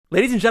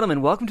Ladies and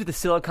gentlemen, welcome to the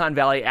Silicon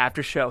Valley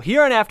After Show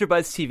here on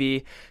AfterBuzz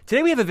TV.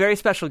 Today we have a very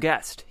special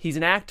guest. He's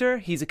an actor,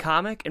 he's a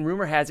comic, and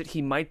rumor has it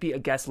he might be a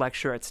guest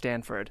lecturer at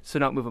Stanford, so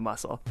don't move a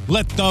muscle.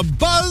 Let the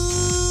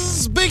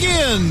buzz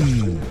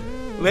begin!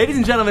 Ladies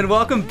and gentlemen,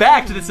 welcome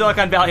back to the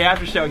Silicon Valley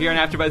After Show here on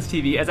AfterBuzz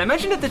TV. As I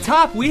mentioned at the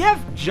top, we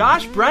have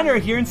Josh Brener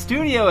here in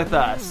studio with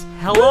us.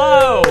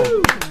 Hello!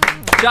 Woo!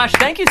 Josh,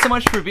 thank you so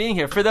much for being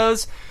here. For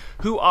those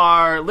who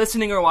are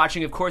listening or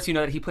watching, of course, you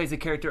know that he plays the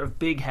character of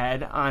Big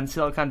Head on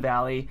Silicon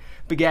Valley.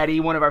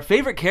 Spaghetti, one of our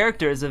favorite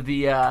characters of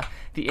the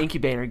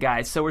incubator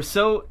guys. So we're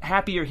so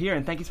happy you're here,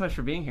 and thank you so much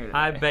for being here today.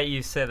 I bet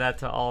you say that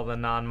to all the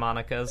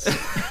non-Monicas.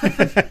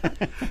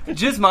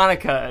 Just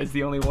Monica is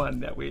the only one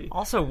that we...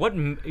 Also,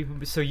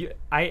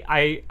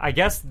 I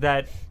guess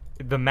that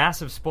the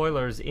massive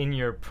spoilers in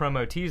your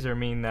promo teaser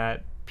mean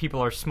that people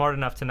are smart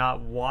enough to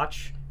not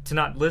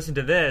listen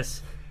to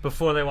this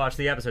before they watch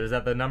the episode. Is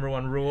that the number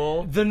one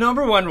rule? The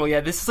number one rule, yeah.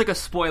 This is like a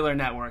spoiler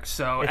network,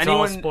 so it's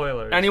all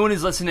spoilers. Anyone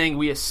who's listening,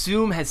 we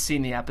assume has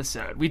seen the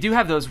episode. We do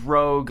have those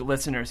rogue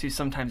listeners who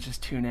sometimes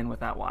just tune in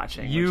without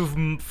watching.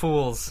 You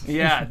fools.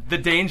 Yeah, the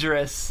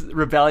dangerous,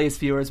 rebellious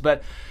viewers.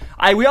 But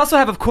we also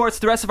have, of course,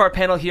 the rest of our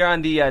panel here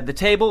on the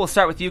table. We'll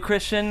start with you,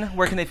 Christian.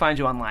 Where can they find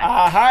you online?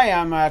 Hi,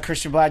 I'm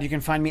Christian Bladt. You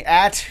can find me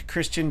at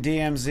Christian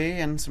DMZ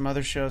and some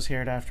other shows here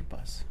at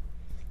AfterBuzz.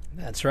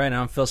 That's right.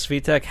 I'm Phil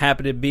Svitek.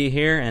 Happy to be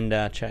here, and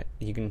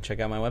you can check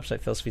out my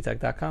website,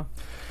 philsvitek.com.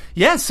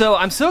 Yeah, so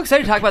I'm so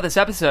excited to talk about this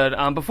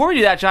episode. Before we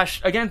do that,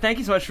 Josh, again, thank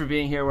you so much for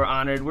being here. We're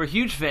honored. We're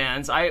huge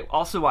fans. I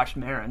also watched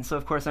Marin, so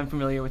of course I'm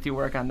familiar with your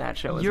work on that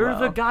show as well. You're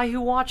the guy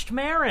who watched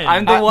Marin.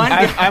 I'm the one.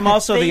 I'm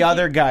also the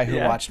other guy who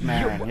watched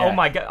Marin. Oh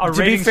my God, our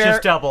ratings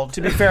just doubled.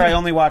 To be fair, I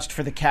only watched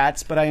for the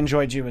cats, but I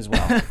enjoyed you as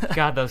well.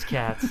 God, those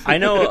cats. I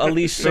know at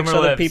least 6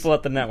 other people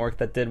at the network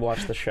that did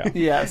watch the show.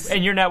 Yes.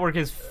 And your network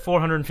is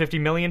 450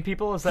 million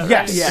people, is that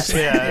yes. right? Yes.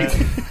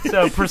 Yeah.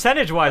 So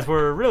percentage-wise,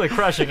 we're really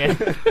crushing it.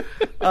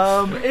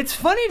 It's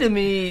funny to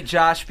me,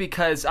 Josh,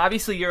 because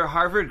obviously you're a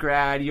Harvard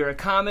grad, you're a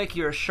comic,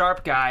 you're a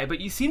sharp guy, but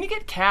you seem to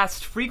get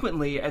cast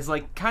frequently as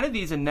like kind of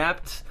these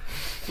inept,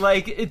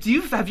 like,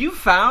 have you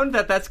found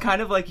that that's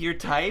kind of like your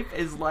type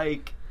is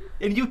like,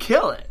 and you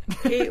kill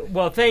it.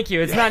 Well, thank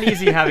you. It's not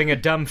easy having a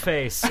dumb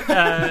face.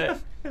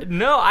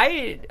 No,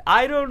 I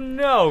don't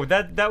know.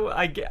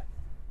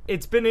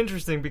 It's been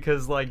interesting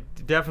because like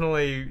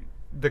definitely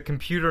the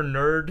computer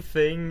nerd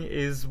thing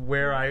is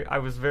where I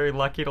was very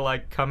lucky to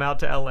like come out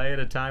to LA at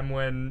a time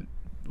when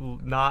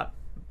not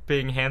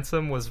being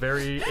handsome was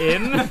very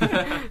in.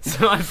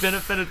 So I've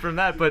benefited from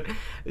that. But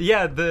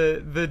yeah,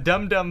 the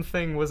dumb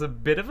thing was a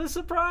bit of a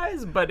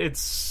surprise, but it's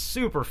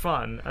super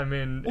fun. I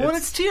mean, well,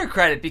 it's to your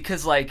credit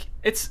because like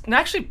it's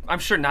actually, I'm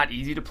sure, not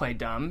easy to play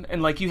dumb,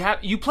 and like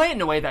you play it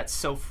in a way that's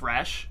so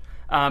fresh.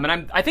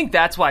 And I think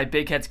that's why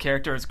Big Head's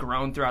character has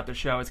grown throughout the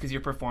show. Is because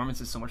your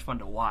performance is so much fun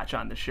to watch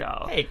on the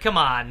show. Hey, come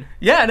on.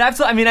 Yeah, and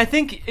absolutely. I mean, I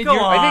think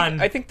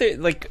I think that,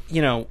 like,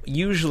 you know,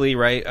 usually,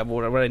 right,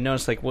 what I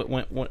noticed, like,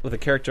 with a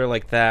character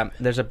like that,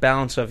 there's a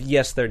balance of,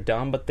 yes, they're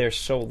dumb, but they're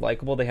so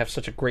likable. They have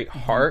such a great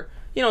heart.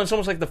 You know, it's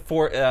almost like the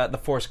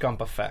Forrest Gump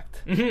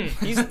effect.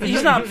 Mm-hmm.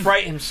 He's not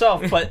bright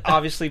himself, but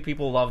obviously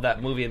people love that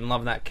movie and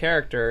love that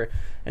character.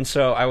 And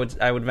so I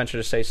would venture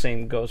to say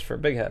same goes for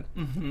Big Head.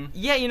 Mm-hmm.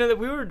 Yeah, you know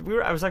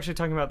that I was actually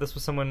talking about this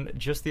with someone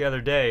just the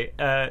other day.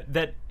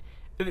 That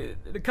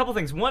a couple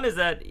things. One is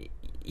that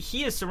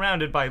he is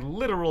surrounded by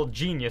literal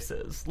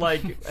geniuses.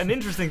 Like, an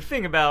interesting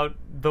thing about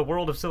the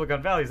world of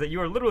Silicon Valley is that you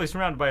are literally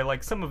surrounded by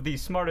like some of the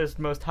smartest,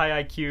 most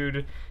high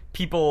IQ'd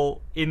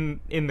people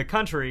in the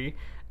country.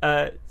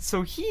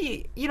 So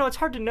he, you know, it's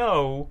hard to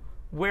know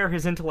where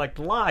his intellect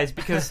lies,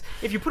 because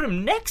if you put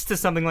him next to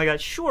something like that,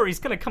 sure, he's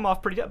going to come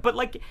off pretty... But,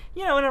 like,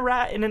 you know,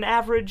 in an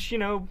average, you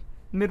know,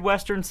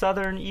 Midwestern,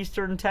 Southern,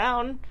 Eastern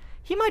town,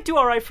 he might do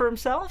all right for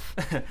himself.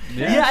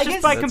 Yeah, I just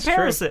guess by that's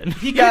comparison.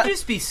 True. He could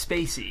just be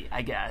spacey,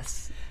 I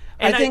guess.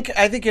 I think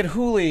at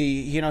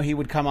Hooli, you know, he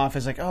would come off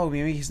as like, oh,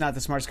 maybe he's not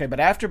the smartest guy, but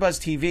AfterBuzz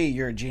TV,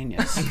 you're a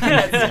genius.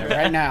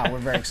 Right now, we're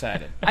very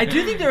excited. I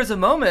do think there was a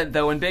moment,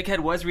 though, when Big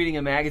Head was reading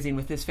a magazine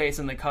with his face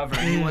on the cover,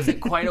 and he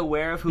wasn't quite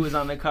aware of who was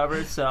on the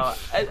cover, so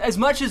as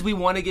much as we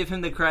want to give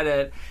him the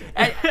credit,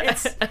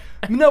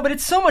 but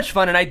it's so much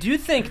fun, and I do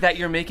think that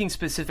you're making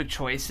specific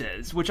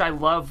choices, which I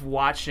love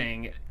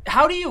watching.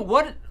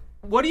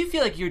 What do you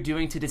feel like you're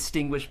doing to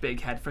distinguish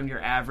Big Head from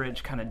your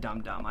average kind of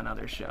dum-dum on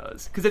other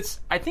shows? Because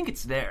I think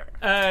it's there.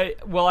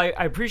 Well, I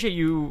appreciate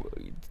you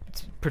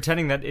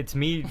pretending that it's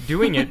me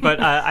doing it, but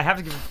I have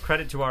to give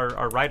credit to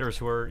our writers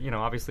who are, you know,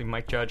 obviously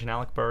Mike Judge and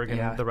Alec Berg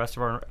and the rest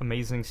of our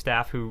amazing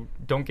staff who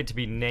don't get to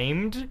be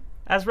named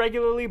as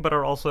regularly, but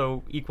are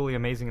also equally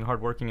amazing and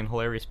hardworking and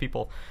hilarious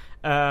people.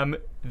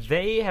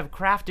 They have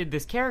crafted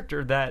this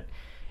character that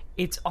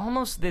it's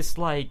almost this,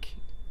 like,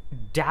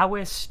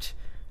 Taoist,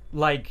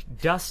 like,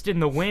 dust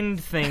in the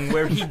wind thing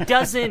where he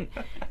doesn't...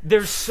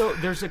 There's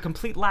a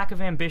complete lack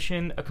of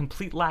ambition, a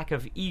complete lack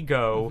of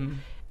ego,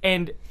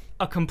 and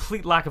a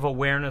complete lack of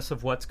awareness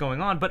of what's going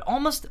on, but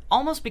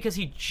almost because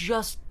he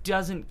just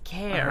doesn't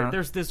care.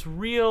 There's this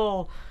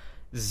real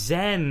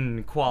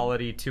zen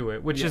quality to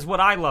it, which is what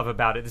I love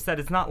about it. Is that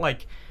it's not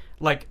like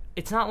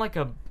it's not like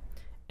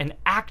an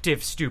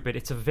active stupid.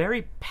 It's a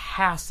very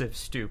passive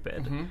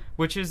stupid,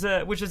 which is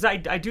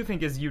I do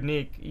think is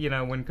unique,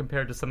 when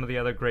compared to some of the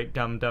other great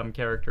dumb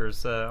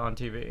characters on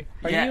TV.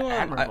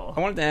 I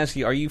wanted to ask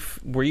you,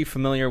 were you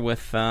familiar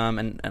with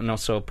and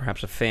also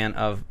perhaps a fan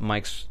of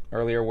Mike's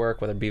earlier work,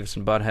 whether Beavis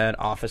and Butthead,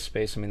 Office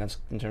Space? I mean, that's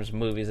in terms of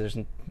movies. There's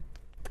a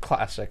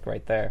classic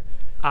right there.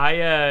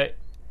 A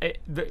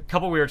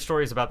couple weird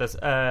stories about this.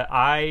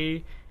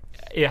 I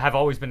have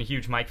always been a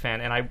huge Mike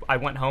fan, and I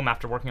went home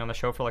after working on the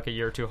show for like a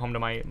year or two, home to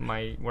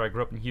my where I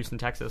grew up in Houston,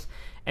 Texas,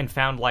 and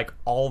found like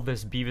all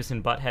this Beavis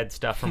and Butthead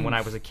stuff from when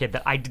I was a kid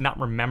that I did not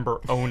remember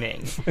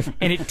owning.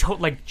 And it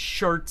like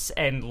shirts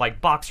and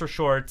like boxer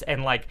shorts,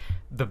 and like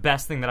the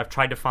best thing that I've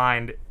tried to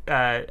find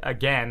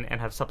again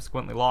and have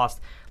subsequently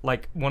lost,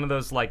 like one of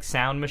those like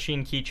sound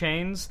machine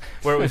keychains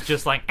where it was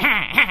just like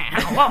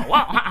whoa,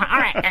 all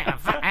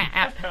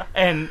right.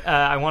 And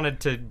I wanted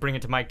to bring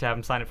it to Mike to have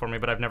him sign it for me,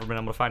 but I've never been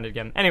able to find it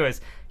again.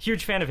 Anyways,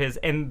 huge fan of his.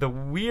 And the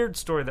weird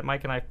story that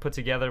Mike and I put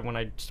together when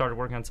I started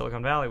working on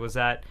Silicon Valley was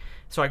that,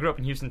 so I grew up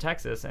in Houston,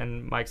 Texas,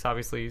 and Mike's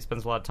obviously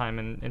spends a lot of time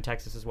in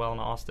Texas as well, in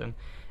Austin.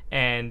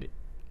 And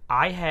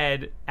I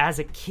had, as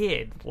a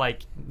kid,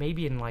 like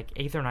maybe in like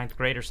 8th or 9th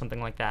grade or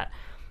something like that,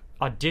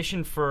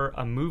 auditioned for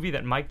a movie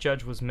that Mike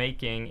Judge was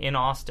making in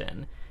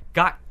Austin,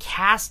 got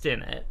cast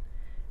in it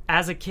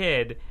as a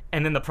kid,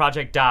 and then the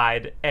project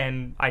died,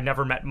 and I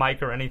never met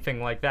Mike or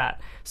anything like that.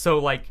 So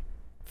like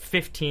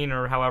 15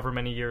 or however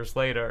many years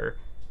later,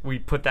 we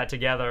put that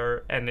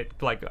together, and it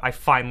like I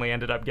finally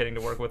ended up getting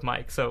to work with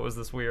Mike. So it was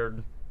this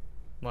weird,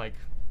 like,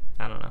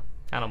 I don't know.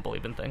 I don't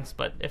believe in things,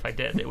 but if I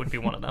did, it would be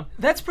one of them.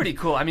 That's pretty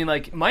cool. I mean,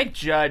 like, Mike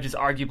Judge is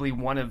arguably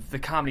one of the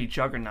comedy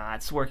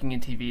juggernauts working in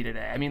TV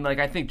today. I mean, like,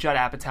 I think Judd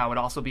Apatow would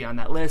also be on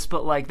that list,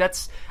 but, like,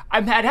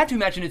 I'd have to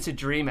imagine it's a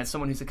dream as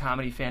someone who's a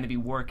comedy fan to be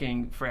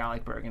working for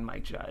Alec Berg and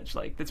Mike Judge.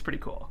 Like, that's pretty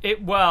cool.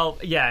 Well,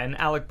 yeah, and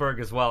Alec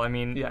Berg as well. I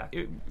mean,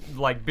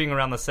 like, being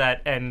around the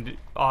set and,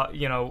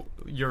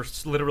 you're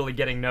literally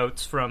getting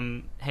notes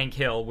from Hank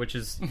Hill, which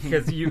is,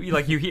 because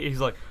he's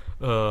like,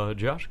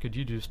 Josh, could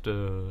you just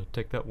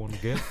take that one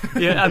again?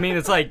 Yeah, I mean,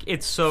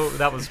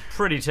 that was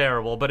pretty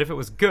terrible, but if it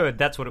was good,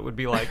 that's what it would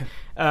be like.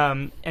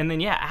 And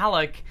then,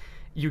 Alec,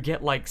 you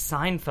get, like,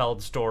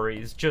 Seinfeld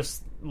stories,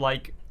 just,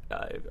 like,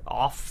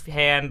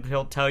 offhand,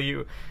 he'll tell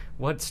you,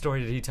 what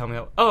story did he tell me?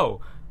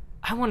 Oh,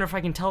 I wonder if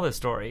I can tell this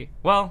story.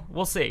 Well,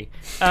 we'll see.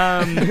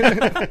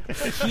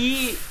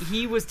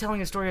 He was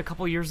telling a story a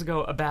couple years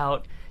ago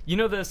about, the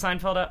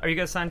Seinfeld, are you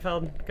guys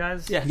Seinfeld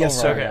guys? Yeah. Yes,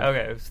 sir.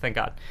 Okay, thank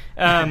God.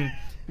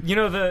 He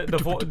knows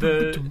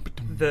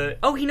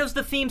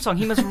the theme song.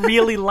 He must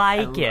really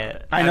like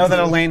it. I know that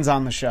Elaine's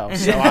on the show,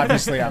 so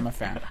obviously I'm a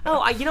fan. Oh,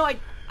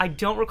 I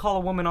don't recall a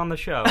woman on the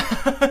show.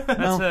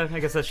 I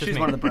guess that's just She's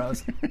me. one of the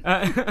bros.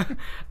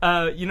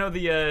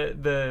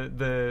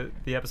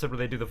 The episode where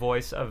they do the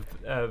voice of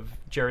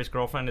Jerry's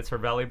girlfriend. It's her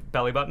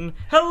belly button.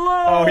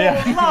 Hello. Oh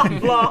yeah. La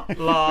la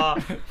la.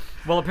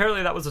 Well,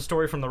 apparently that was a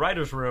story from the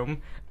writers'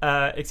 room,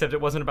 except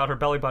it wasn't about her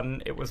belly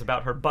button. It was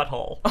about her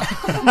butthole,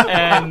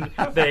 and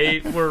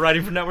they were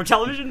writing for network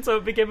television, so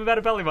it became about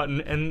a belly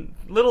button. And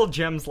little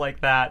gems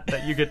like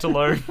that you get to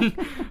learn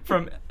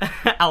from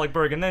Alec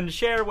Berg, and then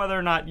share whether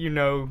or not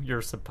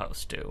you're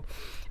supposed to.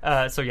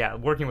 So yeah,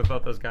 working with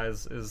both those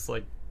guys is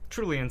like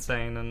truly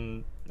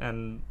insane,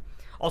 and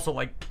also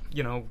like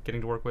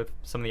getting to work with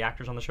some of the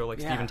actors on the show, like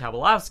Stephen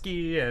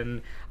Tobolowsky,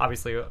 and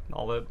obviously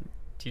all the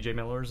TJ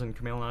Millers and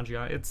Kumail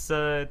Nanjiani. It's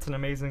an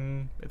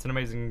amazing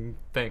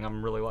thing.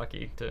 I'm really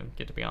lucky to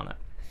get to be on it.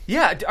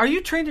 Yeah, are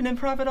you trained in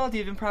improv at all? Do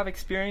you have improv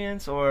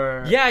experience,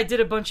 or? Yeah, I did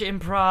a bunch of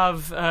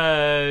improv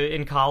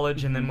in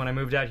college, and then when I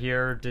moved out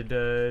here, did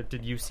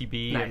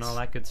UCB and all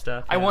that good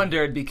stuff. I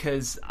wondered,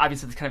 because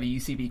obviously it's kind of a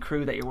UCB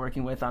crew that you're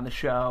working with on the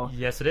show.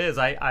 Yes, it is.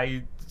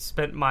 I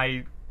spent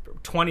my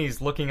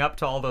 20s looking up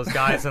to all those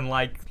guys and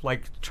like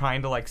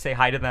trying to like say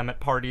hi to them at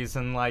parties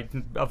and like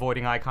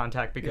avoiding eye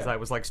contact because I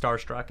was like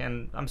starstruck,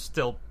 and I'm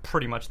still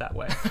pretty much that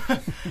way.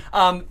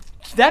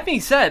 That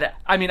being said,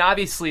 I mean,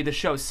 obviously the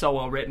show is so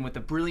well written with a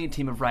brilliant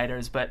team of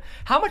writers, but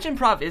how much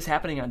improv is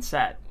happening on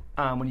set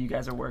when you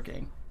guys are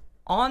working?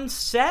 On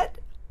set,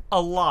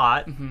 a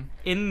lot.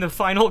 In the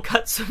final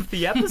cuts of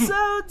the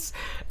episodes,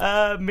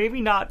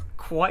 maybe not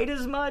quite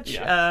as much.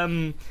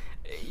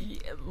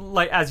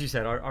 Like as you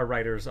said, our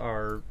writers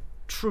are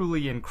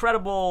truly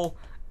incredible.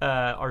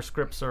 Our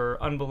scripts are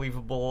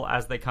unbelievable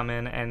as they come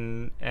in,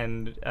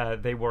 and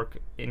they work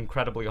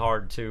incredibly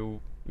hard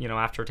to,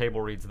 after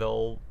table reads,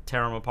 they'll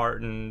tear them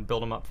apart and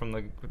build them up from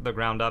the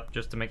ground up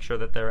just to make sure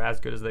that they're as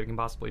good as they can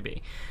possibly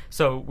be.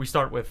 So we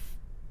start with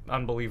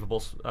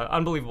unbelievable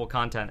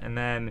content, and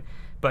then,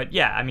 but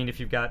yeah, I mean, if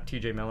you've got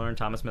TJ Miller and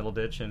Thomas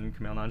Middleditch and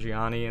Kumail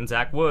Nanjiani and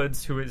Zach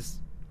Woods, who is,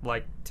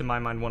 like, to my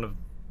mind, one of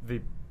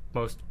the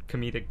most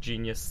comedic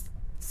geniuses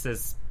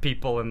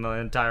people in the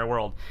entire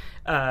world.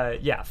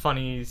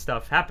 Funny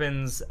stuff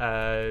happens.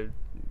 That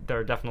there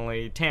are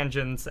definitely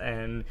tangents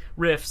and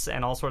riffs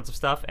and all sorts of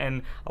stuff,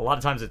 and a lot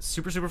of times it's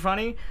super, super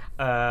funny.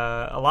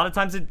 A lot of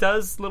times it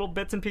does little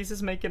bits and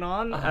pieces make it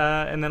on,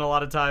 and then a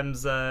lot of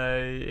times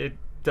it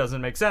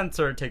doesn't make sense,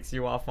 or it takes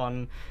you off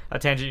on a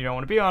tangent you don't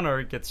want to be on, or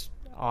it gets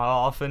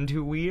often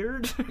too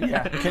weird.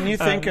 Yeah. Can you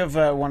think of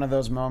one of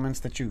those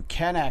moments that you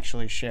can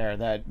actually share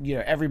that, you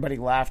know, everybody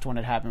laughed when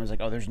it happened? It was like,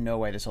 oh, there's no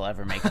way this will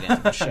ever make it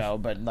into the show,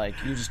 but like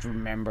you just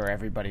remember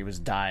everybody was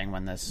dying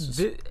when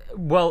this.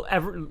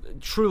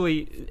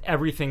 Truly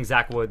everything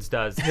Zach Woods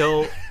does,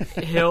 he'll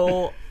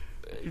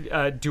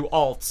do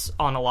alts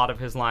on a lot of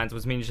his lines,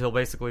 which means he'll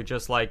basically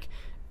just like,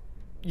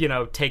 you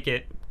know, take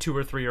it 2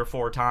 or 3 or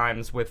 4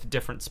 times with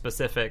different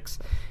specifics,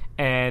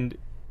 and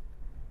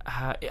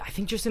I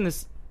think just in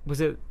this. Was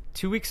it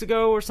 2 weeks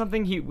ago or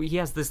something? He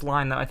has this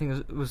line that I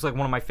think was like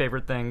one of my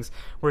favorite things,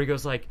 where he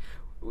goes like,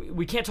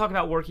 "We can't talk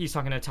about work." He's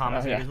talking to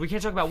Thomas. He goes, "We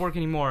can't talk about work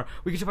anymore.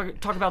 We can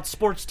talk about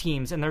sports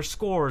teams and their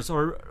scores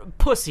or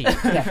pussy."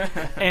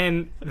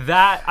 And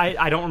that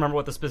I don't remember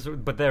what the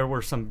specific, but there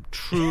were some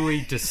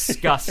truly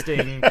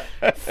disgusting,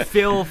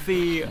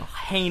 filthy,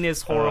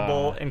 heinous,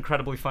 horrible,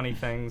 incredibly funny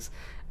things.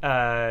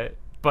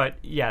 But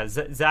yeah,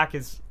 Zach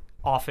is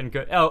often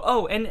good.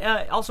 Oh, and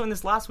also in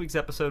this last week's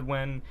episode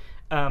when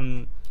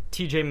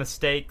TJ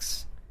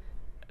mistakes,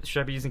 should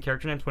I be using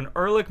character names? When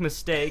Erlich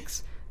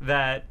mistakes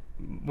that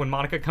when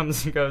Monica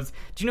comes and goes,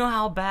 do you know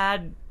how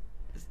bad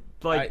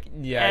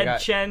Ed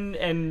Chen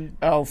and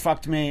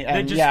fucked me,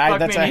 and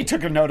I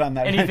took a note on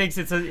that, and he thinks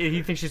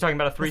she's talking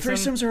about a threesome.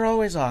 Threesomes are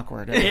always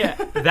awkward. Yeah,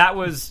 that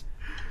was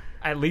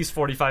at least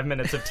 45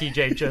 minutes of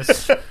TJ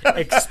just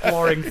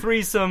exploring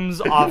threesomes,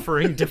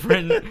 offering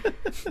different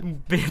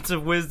bits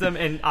of wisdom,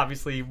 and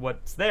obviously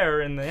what's there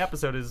in the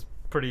episode is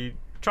pretty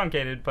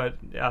truncated, but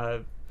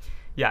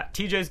yeah,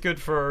 TJ's good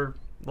for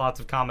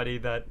lots of comedy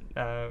that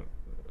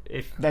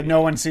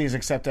no one sees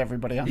except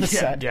everybody on the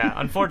set. Yeah,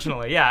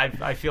 unfortunately, yeah,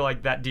 I feel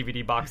like that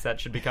DVD box set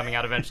should be coming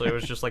out eventually. It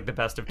was just like the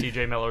best of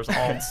TJ Miller's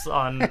alts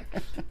on.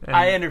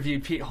 I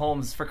interviewed Pete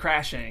Holmes for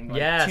Crashing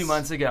 2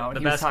 months ago. And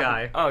the best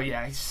guy. Oh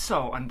yeah, he's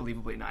so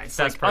unbelievably nice,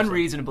 best person.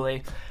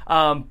 Unreasonably.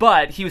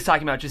 But he was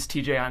talking about just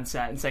TJ on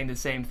set and saying the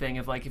same thing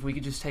of like, if we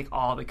could just take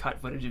all the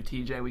cut footage of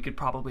TJ, we could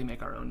probably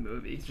make our own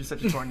movie. He's just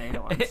such a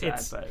tornado on set.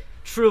 It's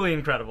truly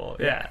incredible.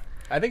 Yeah.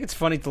 I think it's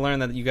funny to learn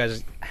that you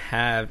guys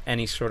have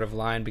any sort of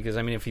line, because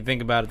I mean, if you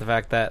think about it, the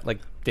fact that like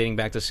dating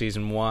back to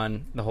season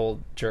 1, the whole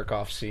jerk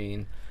off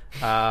scene,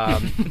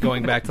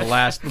 going back to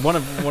one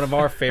of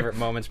our favorite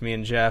moments, me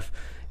and Jeff,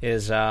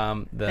 is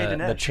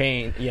the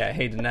chain. Yeah,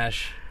 hey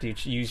Dinesh, do you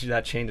use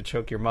that chain to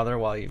choke your mother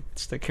while you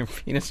stick your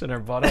penis in her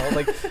butthole?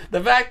 Like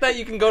the fact that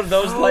you can go to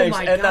those lengths,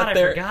 and that I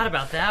forgot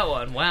about that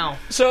one. Wow.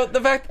 So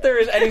the fact that there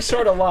is any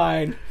sort of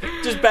line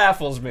just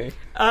baffles me.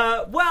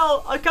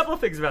 Well, a couple of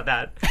things about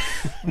that.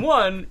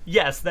 One,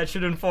 yes, that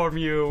should inform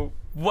you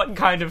what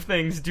kind of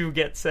things do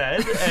get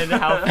said and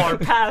how far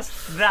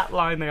past that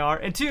line they are.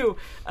 And two,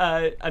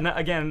 and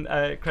again,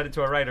 credit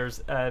to our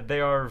writers, they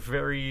are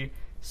very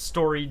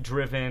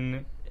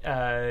story-driven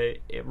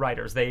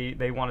writers.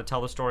 They want to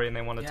tell the story, and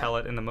they want to tell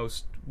it in the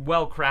most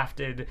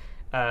well-crafted,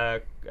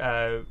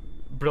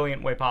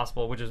 brilliant way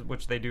possible,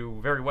 which they do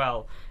very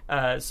well.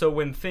 So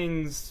when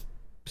things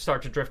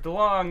start to drift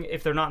along,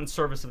 if they're not in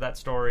service of that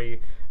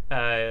story,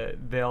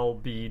 they'll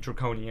be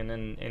draconian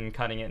in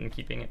cutting it and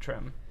keeping it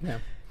trim.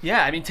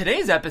 Yeah, I mean,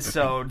 today's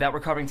episode that we're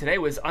covering today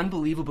was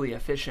unbelievably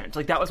efficient.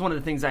 Like, that was one of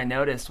the things I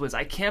noticed was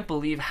I can't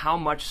believe how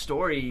much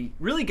story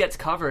really gets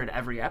covered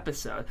every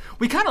episode.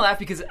 We kind of laugh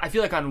because I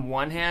feel like on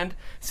one hand,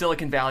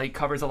 Silicon Valley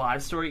covers a lot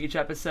of story each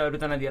episode, but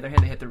then on the other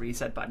hand, they hit the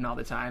reset button all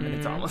the time, and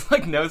it's almost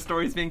like no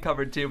story's being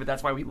covered too, but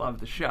that's why we love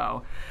the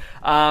show.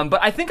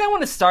 But I think I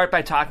want to start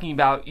by talking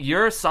about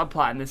your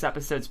subplot in this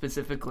episode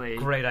specifically.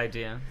 Great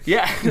idea.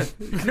 Yeah.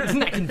 Isn't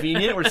that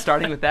convenient? We're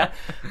starting with that.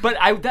 But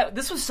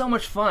this was so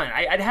much fun.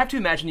 I'd have to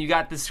imagine you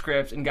got the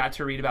script and got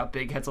to read about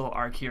Big Head's little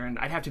arc here, and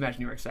I'd have to imagine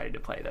you were excited to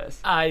play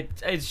this.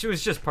 It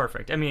was just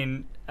perfect. I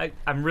mean,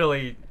 I'm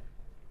really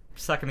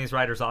sucking these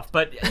writers off.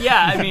 But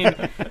yeah, I mean,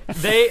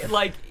 they,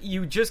 like,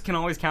 you just can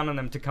always count on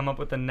them to come up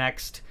with the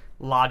next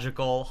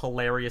logical,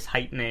 hilarious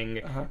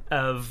heightening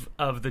of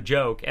the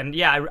joke. And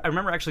yeah, I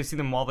remember actually seeing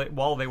them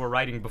while they were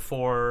writing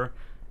before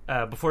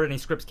any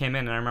scripts came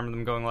in, and I remember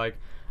them going like,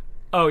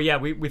 oh yeah,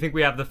 we think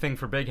we have the thing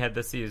for Big Head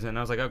this season. And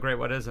I was like, oh great,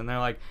 what is it? And they're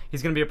like,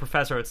 he's going to be a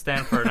professor at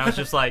Stanford. And I was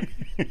just like,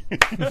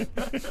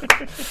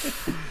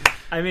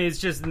 I mean, it's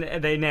just,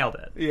 they nailed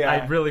it. Yeah.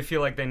 I really feel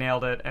like they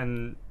nailed it.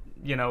 And,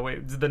 you know,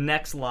 the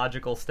next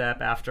logical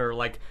step after,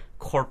 like,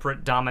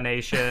 corporate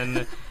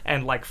domination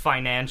and, like,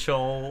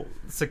 financial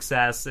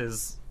success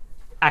is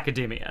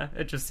academia.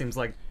 It just seems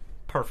like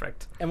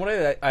perfect. And what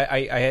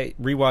I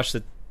rewatched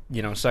it,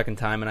 you know, second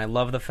time, and I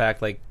love the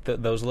fact, like,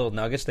 those little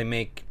nuggets, they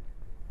make,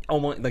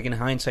 almost, like, in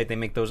hindsight, they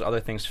make those other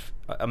things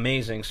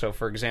amazing. So,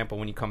 for example,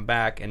 when you come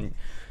back and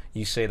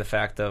you say the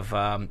fact of,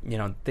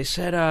 they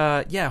said,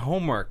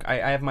 homework.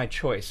 I have my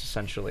choice,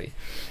 essentially.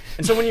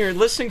 And so when you're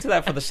listening to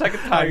that for the second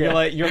time,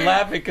 you're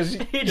laughing because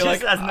he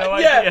just has no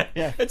idea.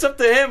 Yeah, it's up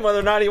to him whether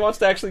or not he wants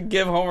to actually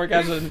give homework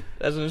as an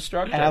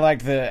instructor. And I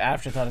like the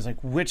afterthought is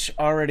like, which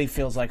already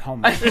feels like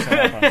homework.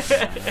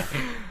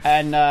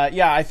 And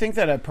I think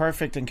that a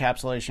perfect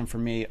encapsulation for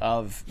me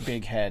of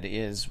Big Head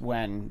is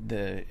when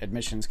the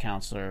admissions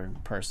counselor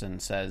person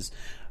says,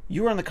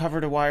 "You were on the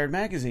cover to Wired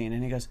magazine,"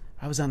 and he goes,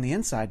 "I was on the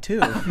inside too."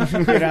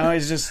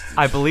 It's just.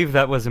 I believe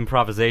that was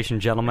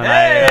improvisation, gentlemen.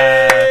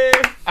 Hey!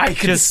 I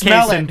could just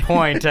smell case it. in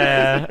point. Well,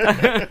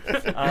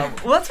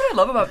 that's what I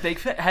love about Big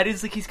Head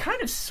is like he's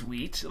kind of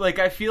sweet. Like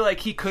I feel like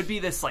he could be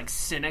this like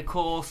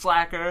cynical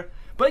slacker,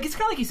 but like it's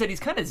kind of like you said,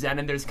 he's kind of zen,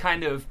 and there's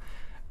kind of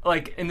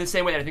like in the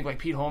same way that I think like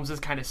Pete Holmes is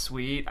kind of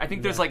sweet. I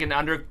think there's like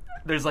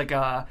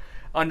a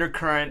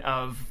undercurrent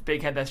of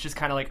Big Head that's just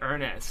kind of like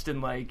earnest,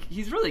 and like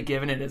he's really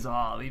giving it his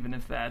all, even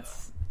if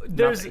that's.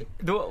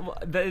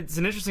 It's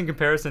an interesting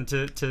comparison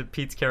to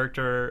Pete's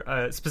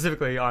character,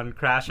 specifically on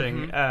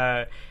Crashing.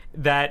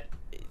 That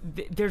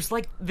there's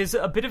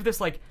a bit of this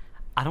like,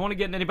 I don't want to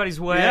get in anybody's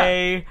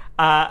way.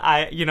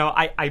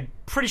 I'm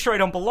pretty sure I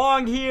don't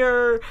belong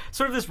here.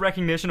 Sort of this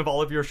recognition of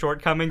all of your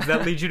shortcomings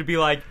that leads you to be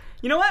like,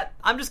 you know what?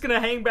 I'm just gonna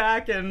hang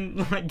back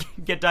and like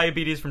get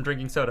diabetes from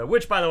drinking soda.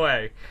 Which, by the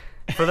way,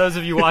 for those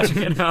of you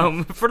watching at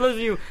home, for those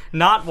of you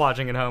not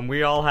watching at home,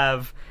 we all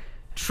have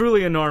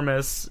truly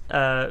enormous,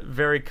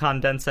 very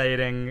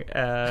condensating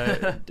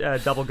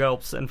double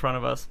gulps in front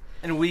of us.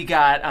 And we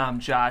got,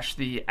 Josh,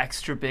 the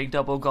extra big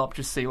double gulp,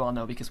 just so you all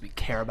know, because we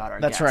care about our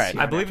That's guests.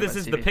 right. I believe this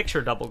is the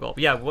picture double gulp.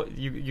 Yeah,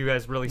 you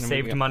guys really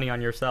saved money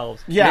on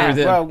yourselves. Yeah,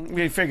 well,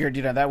 we figured,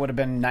 that would have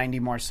been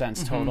 90 more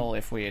cents total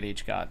if we had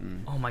each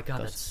gotten. Oh my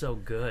God, that's so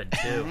good,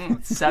 too.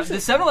 The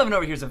 7-Eleven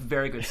over here is a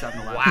very good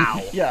 7-Eleven.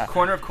 Wow. Yeah.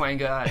 Corner of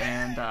Cuenca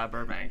and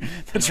Burbank.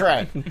 That's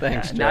right.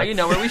 Thanks, Now you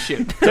know where we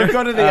shoot. Don't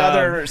go to the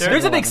other.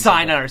 There's a big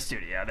sign in our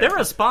studio. They're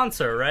a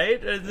sponsor,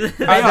 right?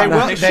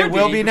 They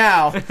will be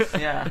now.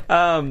 Yeah.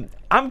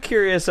 I'm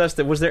curious as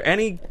to, was there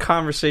any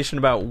conversation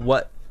about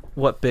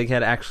what Big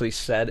Head actually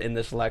said in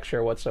this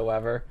lecture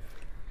whatsoever?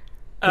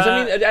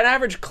 Because, an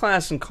average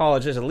class in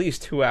college is at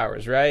least 2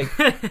 hours, right?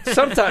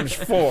 Sometimes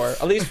 4,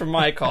 at least from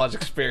my college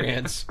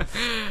experience.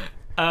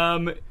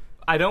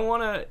 I don't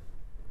want to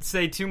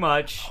say too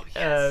much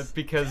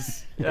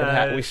because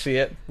we see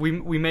it.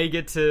 We may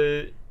get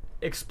to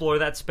explore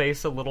that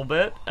space a little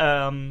bit,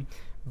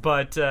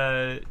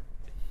 but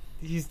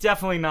he's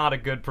definitely not a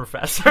good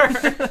professor.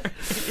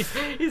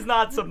 He's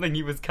not something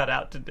he was cut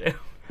out to do.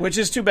 Which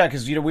is too bad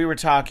because, we were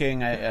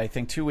talking, I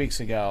think, 2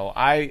 weeks ago.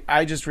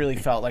 I just really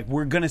felt like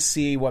we're going to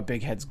see what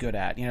Big Head's good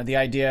at. The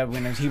idea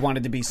when he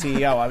wanted to be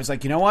CEO, I was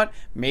like, you know what?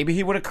 Maybe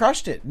he would have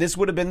crushed it. This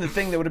would have been the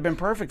thing that would have been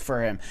perfect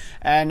for him.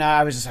 And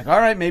I was just like, all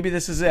right, maybe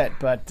this is it.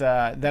 But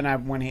then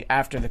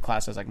after the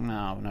class, I was like,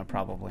 no,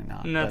 probably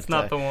not. That's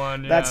not the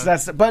one. Yeah.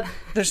 But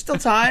there's still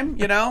time,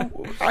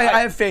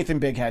 I have faith in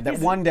Big Head that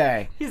one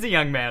day. He's a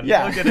young man.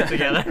 Yeah. We'll get it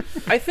together.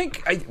 I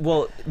think,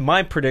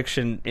 my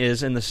prediction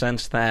is in the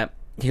sense that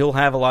he'll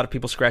have a lot of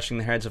people scratching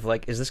their heads of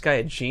like, is this guy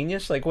a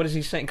genius? Like, what is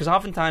he saying? Because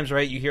oftentimes,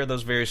 right, you hear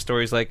those various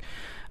stories like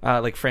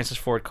Francis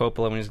Ford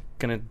Coppola when he's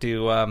going to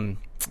do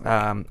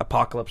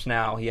Apocalypse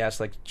Now. He asked,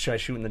 like, should I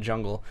shoot in the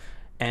jungle?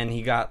 And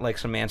he got, like,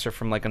 some answer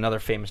from, like, another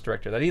famous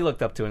director that he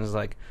looked up to and was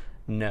like,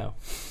 no.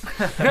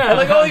 And,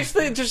 like, all these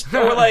things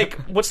or like,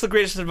 what's the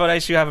greatest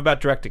advice you have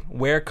about directing?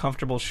 Wear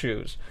comfortable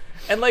shoes.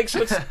 And, like,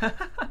 so it's,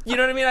 you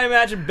know what I mean? I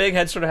imagine Big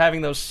Head sort of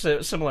having those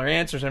similar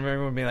answers and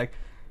everyone would be like,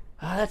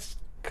 that's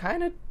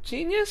kind of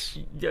genius.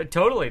 Yeah,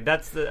 totally.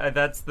 That's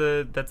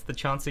the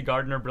Chauncey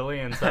Gardner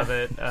brilliance of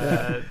it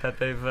that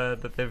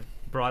they've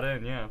brought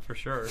in. Yeah, for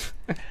sure.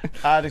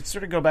 To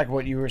sort of go back to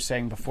what you were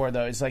saying before,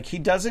 though, is like he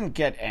doesn't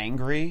get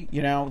angry.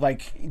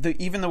 Like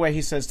even the way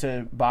he says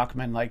to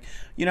Bachman, like,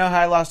 how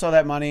I lost all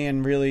that money,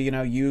 and really,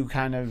 you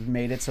kind of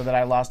made it so that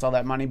I lost all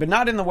that money, but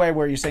not in the way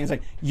where you're saying it's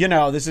like,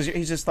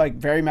 he's just like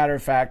very matter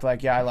of fact,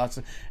 like, yeah, I lost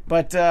it,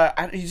 but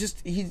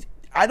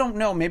I don't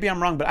know. Maybe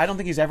I'm wrong, but I don't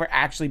think he's ever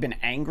actually been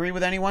angry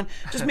with anyone.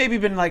 Just maybe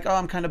been like, "Oh,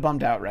 I'm kind of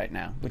bummed out right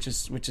now," which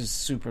is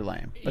super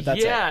lame. But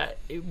that's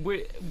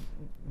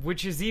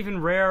which is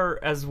even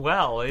rare as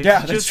well. It's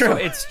that's true.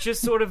 It's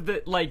just sort of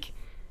the like,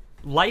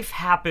 life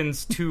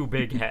happens to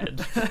Big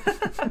Head.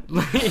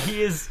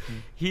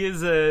 he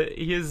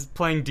is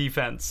playing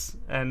defense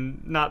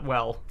and not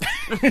well.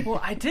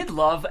 Well, I did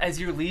love as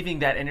you're leaving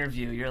that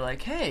interview, you're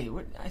like, hey,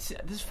 I see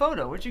this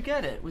photo. Where'd you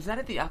get it? Was that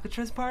at the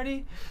Alcatraz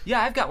party?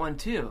 Yeah, I've got one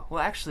too.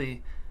 Well,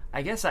 actually,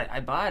 I guess I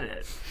bought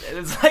it.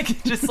 It's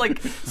like, just like,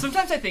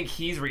 sometimes I think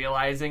he's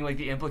realizing like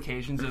the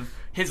implications of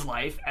his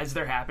life as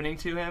they're happening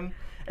to him.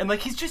 And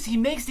like, he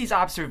makes these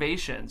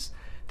observations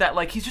that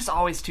like he's just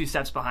always 2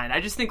 steps behind. I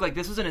just think like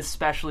this was an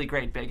especially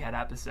great Big Head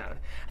episode.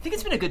 I think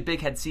it's been a good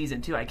Big Head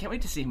season too. I can't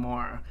wait to see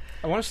more.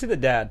 I want to see the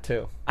dad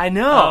too. I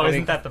know. Oh,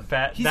 isn't that the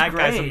best? He's that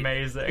great. guy's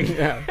amazing.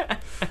 Yeah.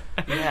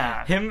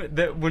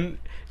 Yeah. When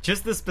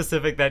just the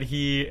specific that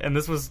he, and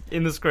this was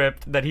in the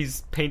script, that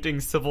he's painting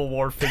Civil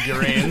War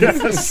figurines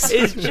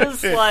is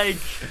just like,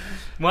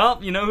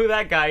 well, you know who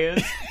that guy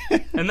is.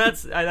 And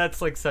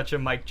that's like such a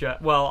Mike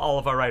well, all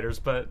of our writers,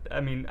 but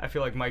I mean, I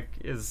feel like Mike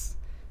is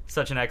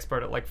such an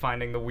expert at like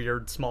finding the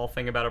weird small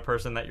thing about a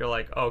person that you're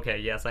like, okay,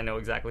 yes, I know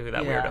exactly who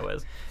that weirdo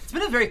is. It's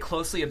been a very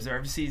closely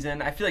observed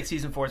season. I feel like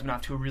season 4 has been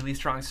off to a really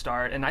strong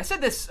start, and I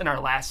said this in our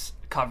last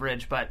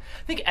coverage, but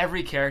I think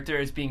every character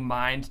is being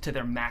mined to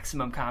their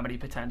maximum comedy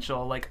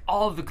potential. Like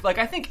all of the, like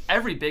I think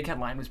every big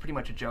headline was pretty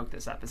much a joke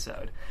this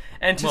episode.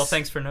 And Well,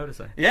 thanks for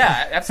noticing.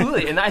 Yeah,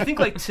 absolutely. And I think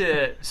like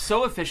to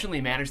so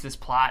efficiently manage this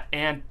plot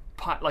and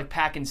like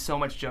pack in so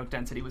much joke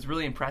density was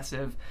really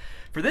impressive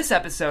for this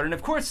episode. And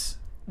of course,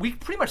 we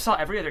pretty much saw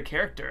every other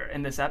character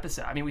in this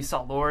episode. I mean, we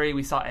saw Lori,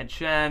 we saw Ed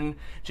Chen,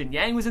 Jin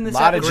Yang was in this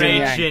episode.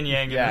 Great Jin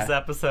Yang in this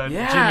episode.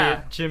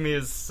 Yeah. Jimmy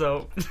is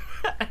so...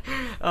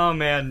 Oh,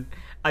 man.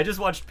 I just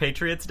watched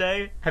Patriots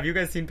Day. Have you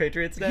guys seen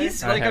Patriots Day?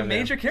 He's like a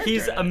major character.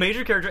 He's a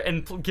major character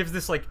and gives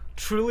this like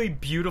truly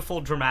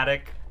beautiful,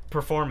 dramatic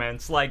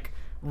performance. Like,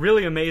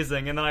 really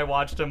amazing. And then I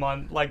watched him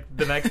on like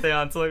the next day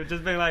on so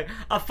just being like,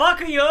 fuck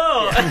you.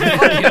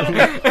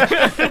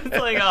 It's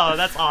like, oh,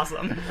 that's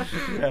awesome.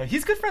 Yeah,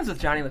 he's good friends with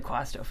Johnny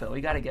LaQuasto, Phil. We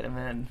got to get him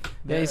in.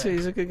 Yeah,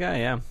 he's a good guy.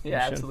 Yeah. Yeah,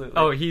 absolutely.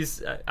 Oh,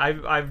 he's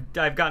I've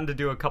gotten to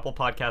do a couple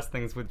podcast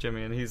things with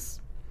Jimmy, and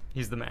he's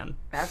the man.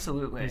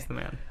 Absolutely. He's the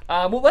man.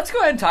 Well, let's go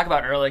ahead and talk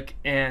about Erlich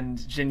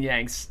and Jin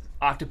Yang's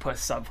octopus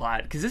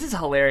subplot, because this is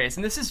hilarious,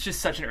 and this is just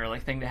such an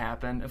Erlich thing to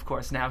happen. Of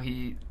course, now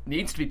he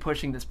needs to be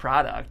pushing this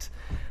product.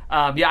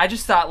 I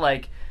just thought,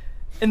 like,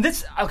 and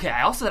this, okay,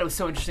 I also thought it was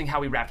so interesting how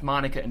we wrapped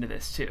Monica into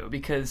this, too,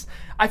 because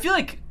I feel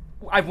like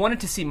I've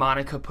wanted to see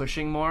Monica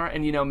pushing more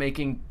and, you know,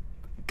 making,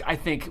 I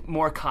think,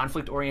 more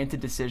conflict-oriented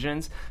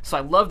decisions. So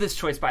I love this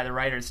choice by the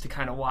writers to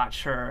kind of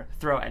watch her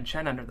throw Ed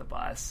Chen under the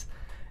bus.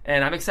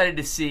 And I'm excited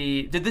to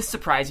see, did this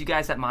surprise you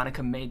guys that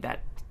Monica made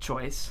that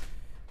choice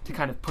to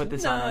kind of put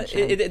this on Ed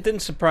Chen? It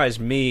didn't surprise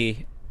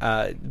me.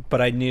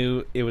 But I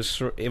knew it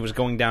was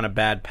going down a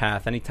bad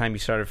path. Anytime you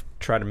sort of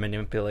try to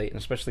manipulate, and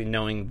especially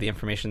knowing the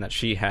information that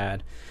she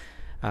had,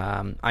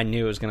 I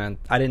knew it was gonna.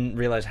 I didn't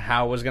realize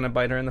how it was gonna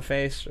bite her in the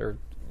face,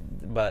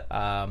 but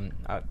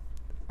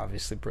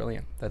obviously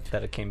brilliant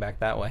that it came back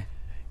that way.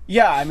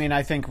 Yeah, I mean,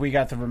 I think we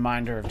got the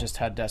reminder of just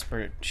how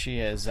desperate she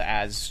is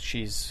as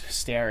she's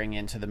staring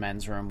into the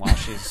men's room while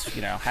she's,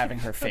 you know, having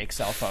her fake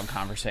cell phone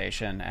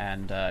conversation.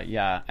 And,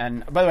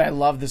 And by the way, I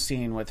love the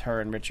scene with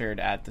her and Richard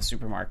at the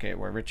supermarket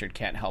where Richard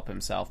can't help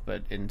himself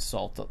but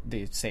insult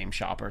the same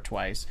shopper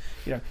twice.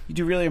 You know, you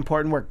do really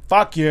important work.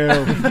 Fuck you.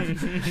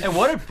 And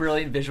what a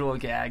brilliant visual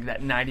gag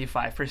that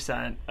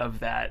 95% of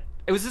that,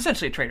 it was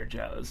essentially a Trader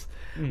Joe's,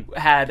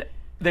 had...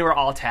 They were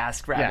all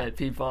TaskRabbit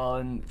people,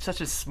 and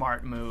such a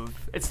smart move.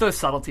 It's those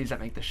subtleties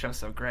that make the show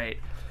so great.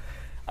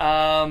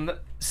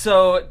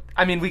 So,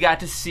 I mean, we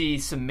got to see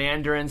some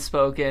Mandarin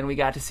spoken. We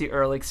got to see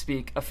Erlich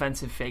speak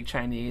offensive fake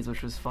Chinese,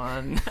 which was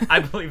fun.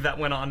 I believe that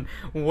went on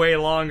way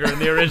longer than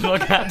the original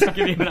cut to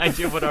give you an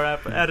idea of what our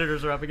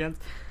editors are up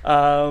against.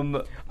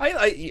 But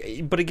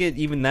again,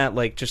 even that,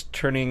 like, just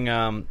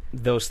turning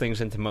those things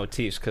into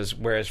motifs, because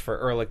whereas for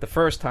Erlich the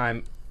first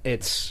time,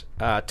 it's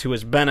to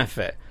his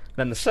benefit.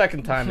 Then the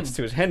second time, it's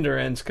to his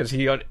hindrance because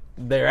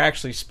they're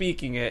actually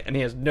speaking it, and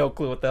he has no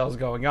clue what the hell's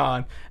going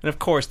on. And of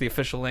course, the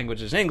official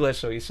language is English,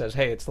 so he says,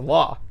 "Hey, it's the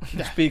law.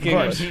 Speak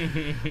English."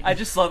 I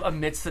just love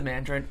amidst the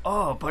Mandarin.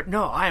 Oh, but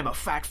no, I am a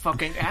fat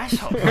fucking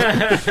asshole.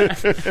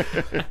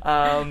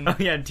 Oh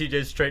yeah, and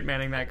TJ's straight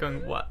manning that,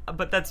 going, "What?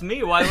 But that's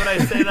me. Why would I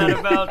say that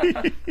about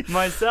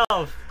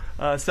myself?"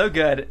 So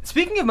good.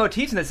 Speaking of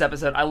motifs in this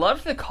episode, I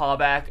loved the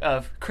callback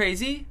of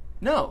crazy.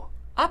 No,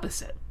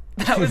 opposite.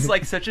 That was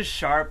like such a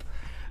sharp.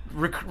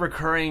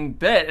 Recurring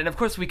bit, and of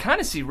course we kind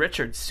of see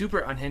Richard super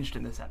unhinged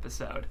in this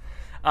episode.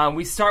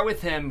 We start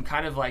with him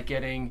kind of like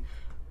getting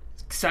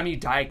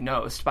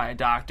semi-diagnosed by a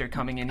doctor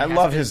coming in. I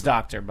love his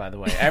doctor, by the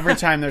way. Every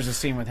time there's a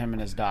scene with him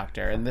and his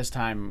doctor, and this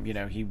time, you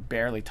know, he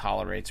barely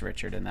tolerates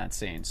Richard in that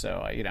scene.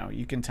 So, you know,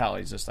 you can tell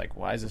he's just like,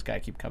 why does this guy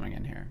keep coming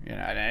in here? You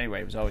know. And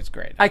anyway, it was always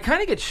great. I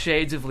kind of get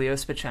shades of Leo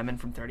Spichemin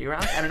from 30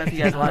 Rock. I don't know if you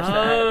guys watched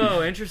that.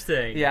 Oh,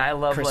 interesting. Yeah, I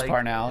love Chris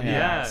Parnell.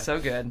 Yeah, so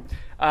good.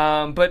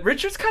 But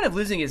Richard's kind of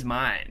losing his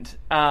mind.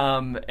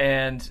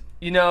 And,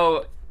 you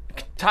know,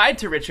 tied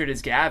to Richard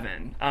is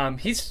Gavin.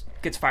 He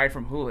gets fired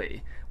from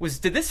Hooli.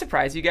 Did this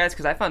surprise you guys?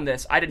 Because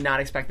I did not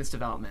expect this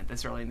development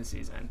this early in the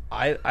season.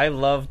 I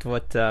loved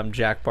what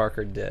Jack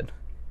Barker did.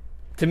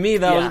 To me,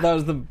 that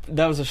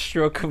was a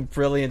stroke of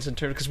brilliance in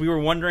terms, because we were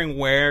wondering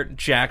where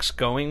Jack's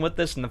going with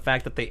this, and the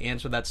fact that they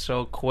answered that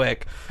so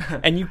quick,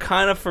 and you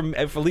kind of,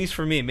 at least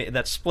for me,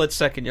 that split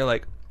second, you're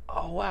like,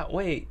 oh wow,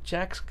 wait,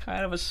 Jack's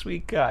kind of a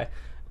sweet guy.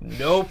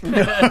 Nope.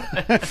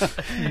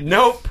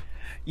 Nope.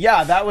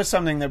 Yeah, that was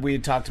something that we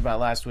had talked about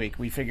last week.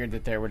 We figured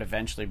that there would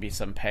eventually be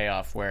some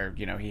payoff where,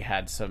 he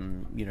had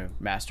some,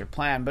 master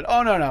plan. But,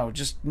 no,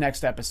 just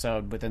next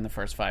episode, within the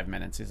first 5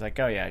 minutes, he's like,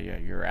 oh, yeah,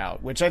 you're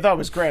out, which I thought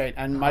was great.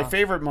 And my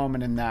favorite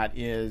moment in that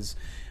is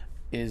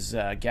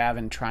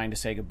Gavin trying to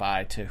say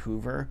goodbye to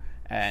Hoover.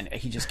 And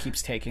he just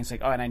keeps taking. It's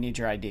like, oh, and I need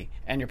your ID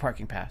and your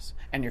parking pass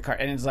and your car.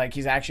 And it's like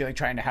he's actually like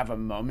trying to have a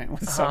moment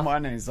with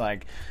someone, and he's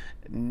like,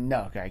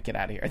 no, okay, get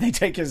out of here. And they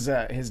take his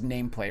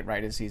nameplate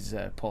right as he's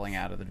pulling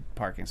out of the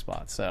parking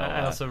spot. So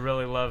I also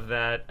really love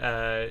that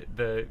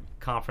the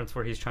conference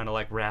where he's trying to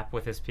like rap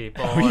with his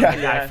people, and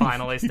the guy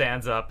finally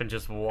stands up and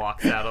just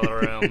walks out of the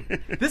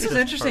room. This is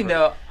interesting,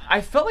 though. I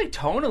felt like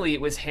tonally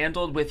it was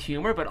handled with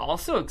humor, but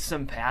also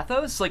some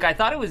pathos. Like I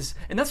thought it was,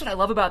 and that's what I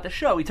love about the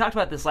show. We talked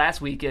about this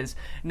last week. Is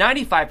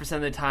 95%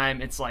 of the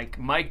time it's like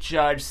Mike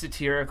Judge,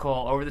 satirical,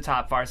 over the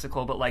top,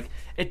 farcical, but like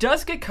it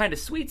does get kind of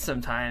sweet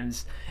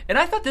sometimes. And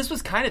I thought this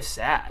was kind of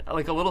sad,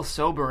 like a little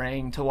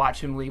sobering to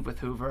watch him leave with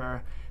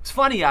Hoover. It's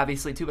funny,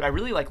 obviously, too, but I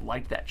really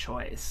liked that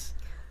choice.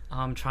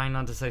 I'm trying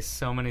not to say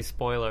so many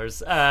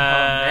spoilers.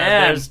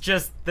 Man.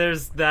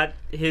 There's that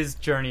his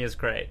journey is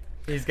great.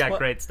 He's got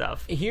great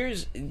stuff.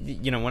 Here's,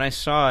 when I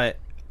saw it,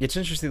 it's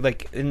interesting,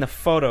 like, in the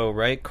photo,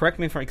 right? Correct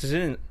me if I'm, because it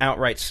didn't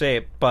outright say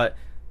it, but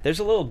there's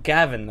a little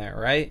Gavin there,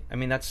 right? I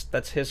mean,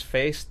 that's his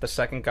face, the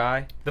second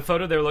guy. The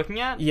photo they're looking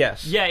at?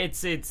 Yes. Yeah,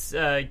 it's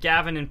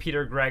Gavin and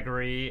Peter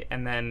Gregory,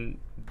 and then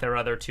their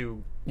other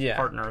two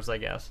partners, I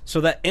guess.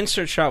 So that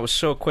insert shot was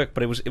so quick,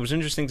 but it was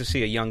interesting to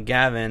see a young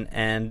Gavin,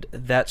 and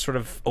that sort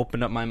of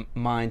opened up my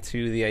mind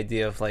to the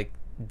idea of, like,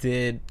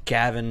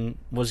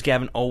 was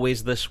Gavin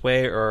always this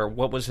way, or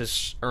what was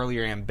his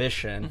earlier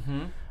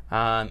ambition?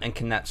 Mm-hmm. And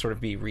can that sort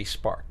of be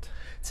re-sparked?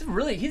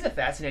 He's a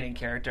fascinating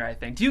character, I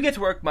think. Do you get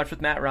to work much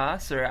with Matt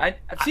Ross? Or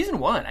season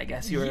 1, I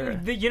guess you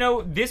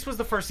were. This was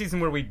the first season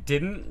where we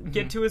didn't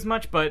get to as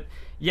much, but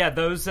yeah,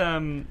 those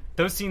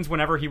scenes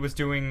whenever he was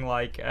doing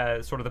like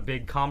sort of the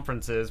big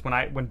conferences,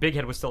 when Big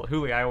Head was still at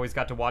Hooli, I always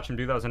got to watch him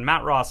do those. And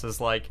Matt Ross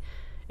is like,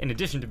 in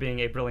addition to being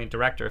a brilliant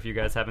director, if you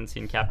guys haven't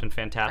seen Captain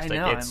Fantastic,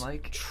 it's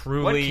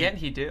truly what can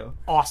he do?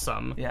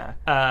 Awesome.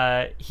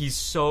 Yeah. He's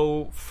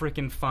so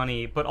freaking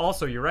funny, but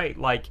also you're right,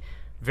 like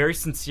very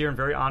sincere and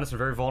very honest and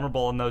very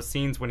vulnerable in those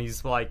scenes when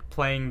he's like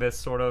playing this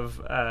sort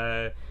of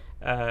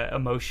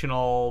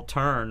emotional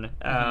turn.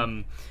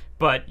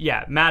 But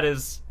yeah, Matt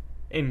is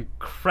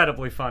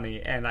incredibly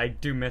funny, and I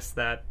do miss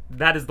that.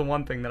 That is the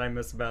one thing that I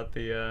miss about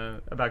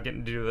about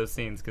getting to do those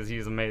scenes, because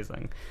he's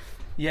amazing.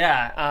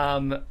 Yeah,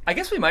 I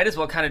guess we might as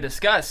well kind of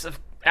discuss.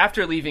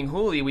 After leaving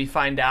Hooli, we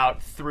find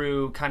out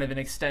through kind of an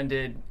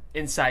extended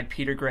inside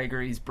Peter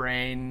Gregory's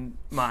brain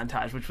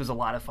montage, which was a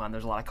lot of fun.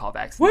 There's a lot of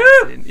callbacks.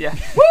 Woo! Yeah.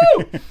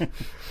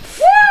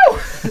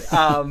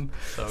 Woo!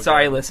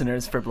 Sorry,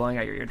 listeners, for blowing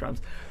out your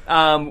eardrums.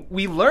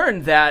 We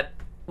learned that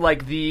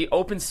like the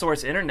open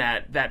source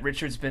internet that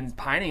Richard's been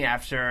pining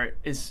after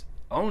is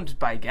owned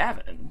by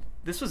Gavin.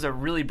 This was a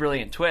really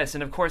brilliant twist.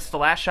 And of course, the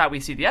last shot we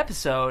see of the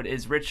episode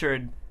is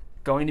Richard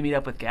going to meet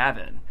up with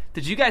Gavin.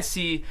 Did you guys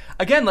see,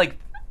 again, like,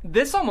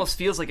 this almost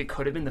feels like it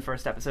could have been the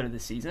first episode of the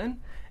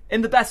season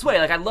in the best way.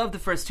 Like, I love the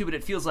first 2, but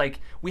it feels like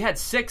we had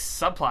 6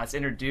 subplots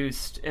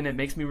introduced, and it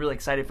makes me really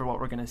excited for what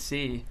we're going to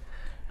see.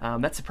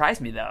 That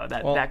surprised me, though,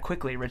 that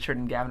quickly Richard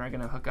and Gavin are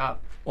going to hook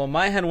up. Well,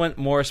 my head went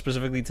more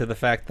specifically to the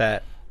fact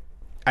that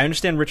I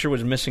understand Richard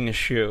was missing a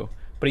shoe,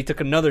 but he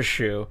took another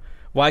shoe.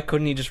 Why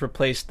couldn't he just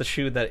replace the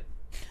shoe that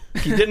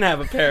he didn't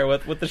have a pair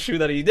with the shoe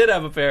that he did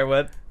have a pair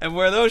with and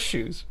wear those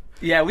shoes?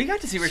 Yeah, we got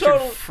to see Richard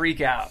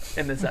freak out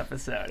in this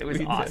episode. It was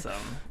awesome.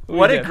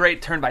 What a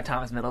great turn by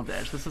Thomas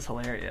Middleditch. This was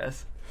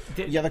hilarious.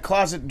 Yeah, the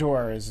closet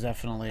door is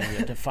definitely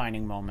a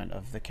defining moment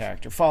of the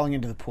character. Falling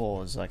into the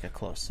pool is like a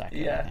close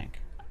second,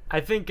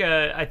 I think.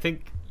 I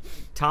think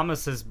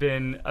Thomas has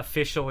been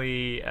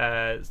officially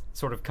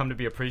sort of come to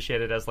be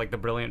appreciated as like the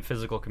brilliant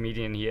physical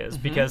comedian he is,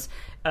 because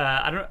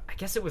I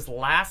guess it was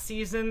last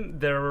season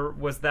there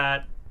was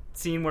that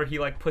scene where he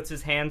like puts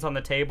his hands on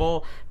the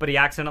table, but he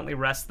accidentally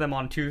rests them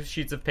on 2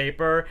 sheets of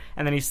paper,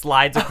 and then he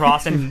slides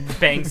across and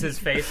bangs his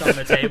face on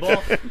the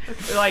table.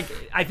 Like,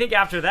 I think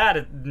after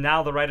that,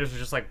 now the writers are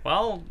just like,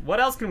 well, what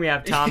else can we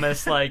have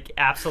Thomas like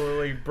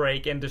absolutely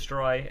break and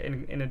destroy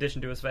in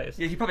addition to his face?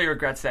 Yeah, he probably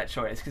regrets that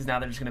choice, because now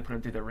they're just going to put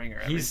him through the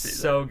ringer. He's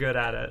so good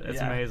at it.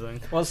 It's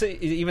amazing. Well, see,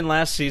 even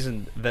last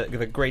season,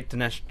 the great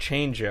Dinesh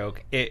chain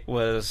joke, it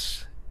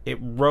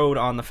rode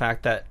on the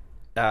fact that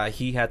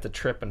he had to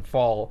trip and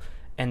fall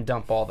and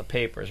dump all the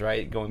papers,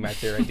 right? Going back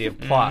to your idea of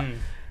plot.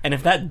 And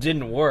if that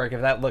didn't work,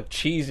 if that looked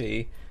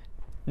cheesy,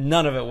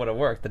 none of it would have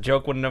worked. The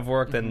joke wouldn't have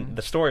worked, and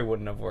the story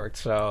wouldn't have worked.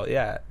 So,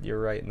 yeah,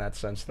 you're right in that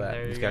sense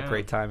that he's got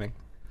great timing.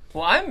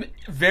 Well, I'm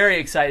very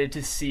excited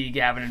to see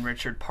Gavin and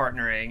Richard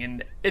partnering,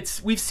 and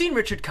we've seen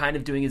Richard kind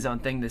of doing his own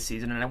thing this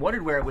season, and I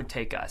wondered where it would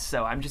take us.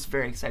 So I'm just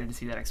very excited to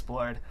see that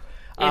explored.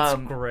 It's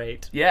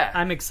great. Yeah.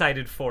 I'm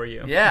excited for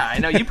you. Yeah, I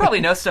know. You probably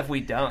know stuff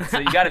we don't, so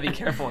you got to be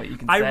careful what you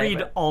can say. I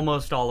read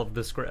almost all of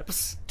the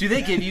scripts. Do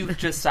they give you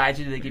just sides,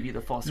 or do they give you the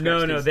full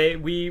scripts? No.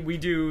 We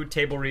do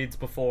table reads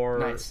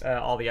before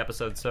all the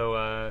episodes,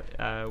 so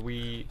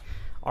we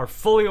are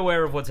fully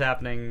aware of what's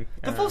happening.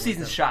 The full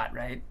season's shot,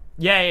 right?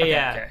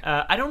 Yeah. Okay.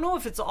 I don't know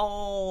if it's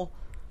all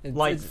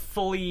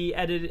fully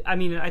edited. I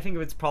mean, I think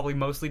it's probably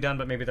mostly done,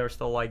 but maybe they're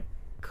still like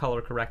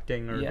color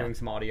correcting or doing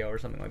some audio or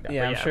something like that.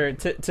 Yeah, I'm sure.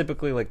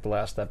 Typically, like the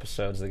last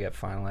episodes, they get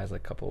finalized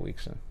like a couple of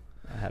weeks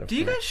ahead of. Do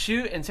you guys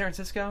shoot in San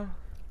Francisco?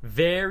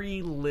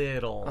 Very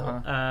little.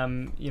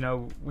 On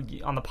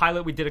the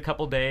pilot we did a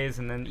couple days,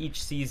 and then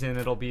each season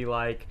it'll be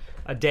like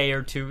a day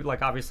or two.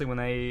 Like obviously when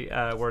they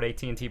were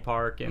at AT&T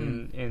Park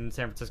in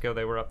San Francisco,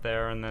 they were up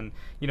there, and then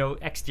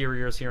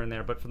exteriors here and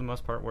there. But for the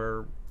most part,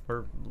 we're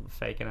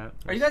faking it.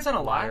 Are you guys on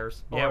a lot?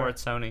 Yeah, we're at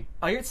Sony.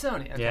 Oh, you're at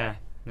Sony. Okay.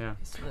 Yeah.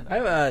 I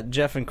have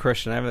Jeff and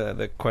Christian. I have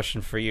the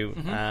question for you,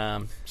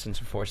 since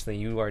unfortunately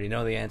you already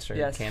know the answer.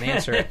 Yes. You can't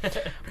answer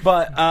it.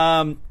 But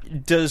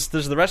does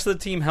the rest of the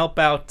team help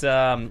out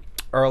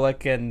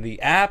Erlich and the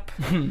app,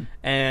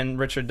 and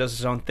Richard does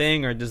his own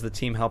thing, or does the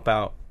team help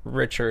out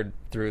Richard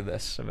through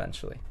this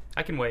eventually?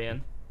 I can weigh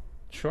in.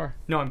 Sure.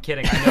 No, I'm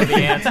kidding. I know the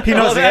answer. He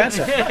knows the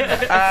answer.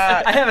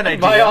 I have an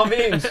idea. By all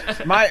means.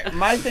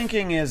 My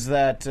thinking is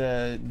that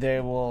they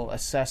will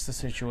assess the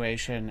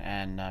situation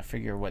and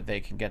figure what they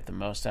can get the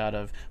most out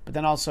of. But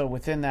then also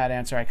within that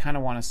answer, I kind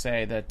of want to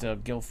say that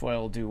Guilfoyle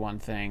will do one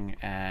thing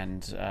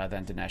and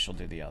then Dinesh will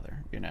do the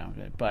other.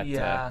 But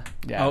yeah.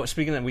 Oh,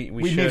 speaking of, we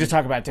need to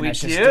talk about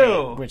Dinesh's do.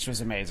 date, which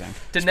was amazing.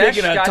 Dinesh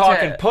Speaking of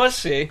talking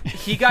pussy,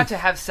 he got to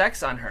have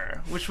sex on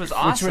her, which was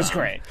awesome. Which was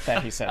great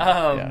that he said.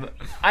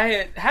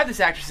 I have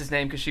this actress's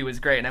name because she was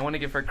great, and I want to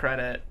give her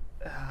credit.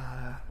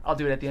 I'll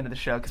do it at the end of the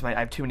show because I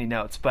have too many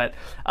notes. But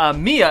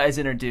Mia is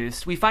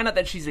introduced. We find out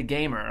that she's a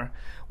gamer.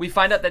 We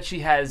find out that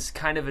she has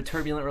kind of a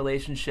turbulent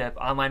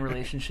online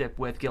relationship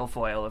with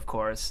Guilfoyle, of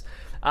course.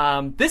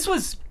 This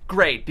was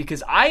great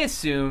because I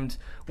assumed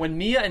when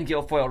Mia and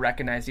Guilfoyle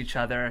recognized each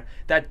other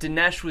that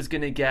Dinesh was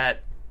going to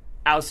get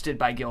ousted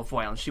by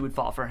Guilfoyle and she would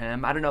fall for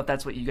him. I don't know if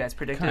that's what you guys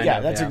predicted.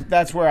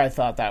 That's where I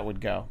thought that would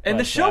go. And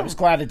the show, I was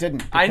glad it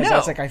didn't. I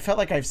know. I felt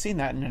like I've seen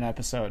that in an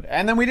episode,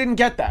 and then we didn't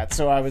get that,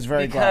 so I was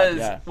very glad.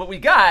 Because what we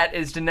got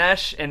is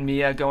Dinesh and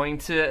Mia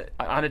going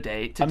on a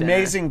date to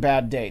amazing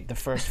dinner. Bad date. The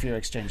first few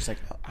exchanges, like,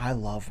 I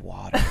love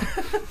water.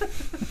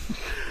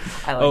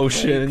 I like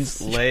oceans,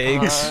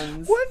 lakes.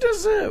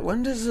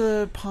 When does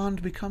a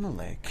pond become a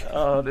lake?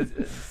 Oh,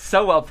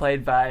 so well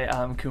played by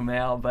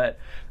Kumail. But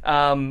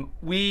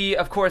we,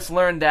 of course,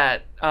 learned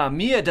that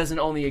Mia doesn't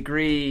only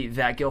agree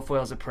that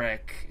Guilfoyle's a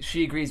prick,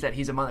 she agrees that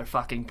he's a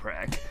motherfucking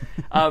prick.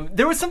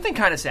 There was something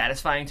kind of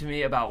satisfying to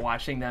me about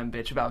watching them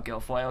bitch about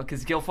Guilfoyle,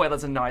 because Guilfoyle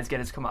doesn't always get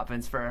his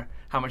comeuppance for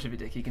how much of a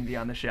dick he can be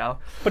on the show.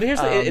 But here's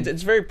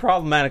it's very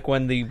problematic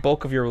when the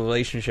bulk of your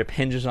relationship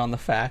hinges on the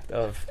fact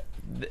of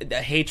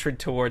the hatred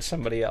towards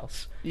somebody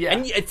else. Yeah.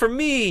 And for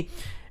me,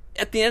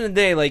 at the end of the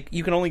day, like,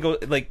 you can only go,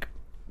 like,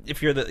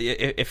 if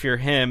you're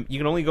him, you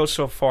can only go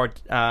so far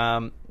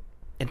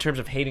in terms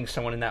of hating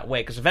someone in that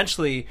way, because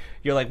eventually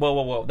you're like,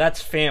 whoa,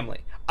 that's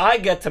family. I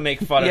get to make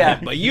fun of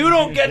him, but you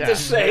don't get to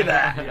say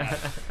that. Yeah.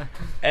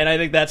 And I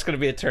think that's going to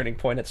be a turning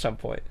point at some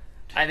point.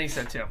 I think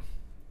so too.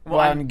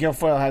 Well, and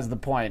Guilfoyle has the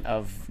point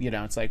of,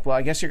 it's like, well,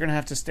 I guess you're going to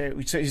have to stay.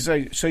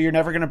 So you're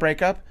never going to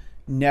break up?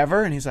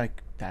 Never? And he's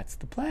like, that's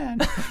the plan.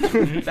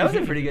 That was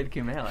a pretty good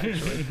Kumail,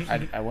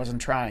 actually. I wasn't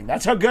trying.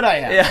 That's how good I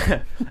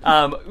am.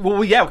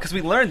 Yeah. Because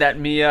we learned that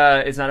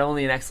Mia is not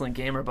only an excellent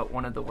gamer, but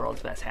one of the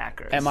world's best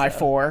hackers.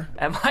 MI4.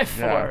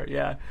 MI4,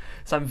 yeah.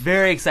 So I'm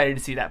very excited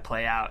to see that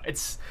play out.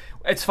 It's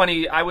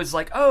funny. I was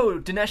like,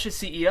 oh, Dinesh is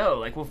CEO.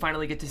 Like, we'll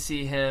finally get to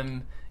see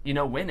him,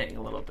 winning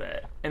a little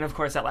bit. And, of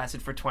course, that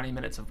lasted for 20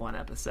 minutes of one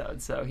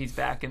episode. So he's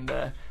back in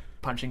the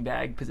punching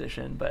bag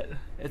position. But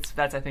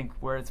that's, I think,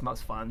 where it's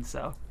most fun,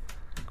 so...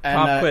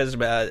 Pop quiz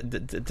about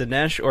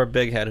Dinesh or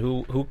Big Head.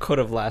 Who could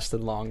have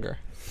lasted longer?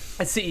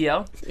 A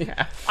CEO?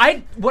 Yeah.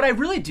 What I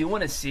really do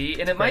want to see,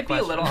 and it might be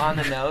a little on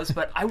the nose,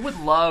 but I would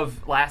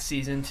love last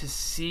season to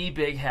see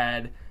Big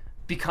Head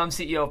become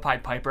CEO of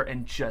Pied Piper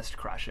and just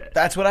crush it.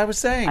 That's what I was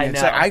saying. I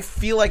know. I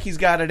feel like he's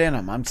got it in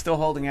him. I'm still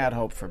holding out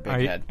hope for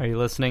Big Head. Are you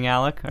listening,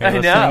 Alec? Are you I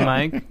listening, know.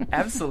 Mike?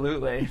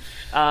 Absolutely.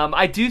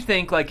 I do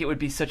think it would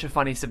be such a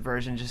funny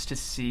subversion just to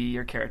see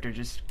your character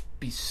just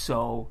be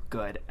so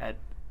good at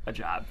a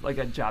job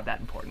that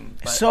important.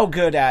 But so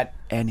good at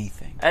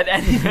anything. At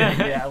anything,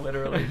 yeah,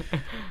 literally.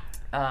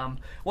 Well,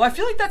 I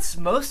feel like that's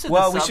most of the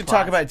Well, we should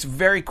talk about it's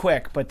very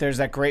quick, but there's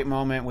that great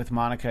moment with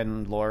Monica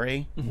and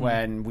Lori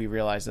when we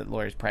realize that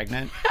Lori's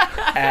pregnant,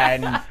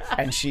 and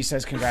she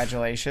says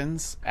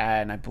congratulations,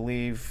 and I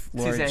believe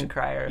Lori Suzanne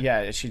Cryer.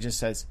 Yeah, she just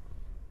says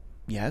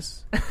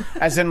yes,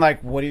 as in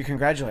like, what are you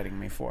congratulating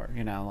me for? I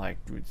don't know.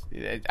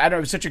 It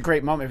was such a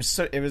great moment.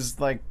 It was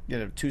like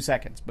 2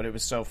 seconds, but it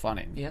was so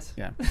funny. Yes.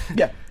 Yeah.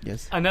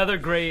 Yes. Another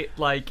great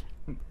like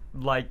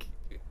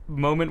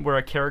moment where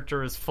a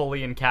character is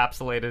fully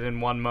encapsulated in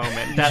one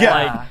moment.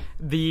 That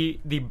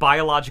the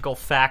biological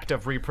fact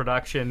of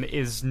reproduction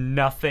is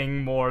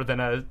nothing more than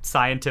a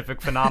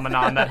scientific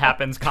phenomenon that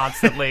happens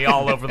constantly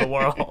all over the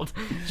world.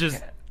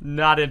 Just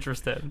not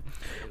interested.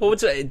 Well,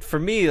 for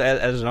me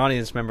as an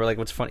audience member,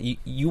 what's funny,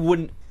 you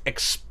wouldn't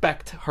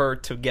expect her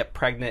to get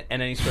pregnant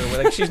in any sort of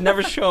way. Like, she's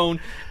never shown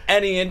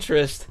any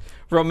interest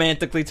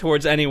romantically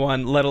towards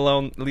anyone, let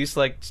alone at least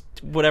like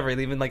whatever,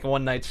 even like a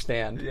one night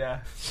stand. Yeah.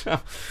 So,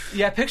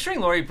 yeah,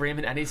 picturing Lori Bream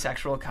in any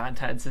sexual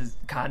context, is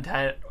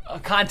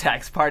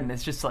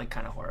just like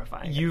kind of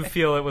horrifying. You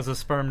feel it was a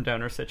sperm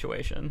donor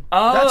situation.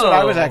 Oh, That's what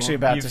I was actually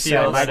about You to say.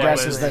 feel My that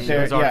guess it is was, that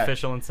it was they're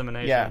artificial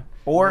insemination. Yeah.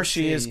 Or We'll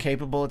she is see.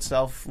 capable of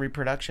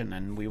self-reproduction,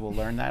 and we will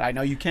learn that. I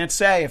know you can't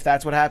say if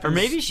that's what happens. Or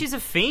maybe she's a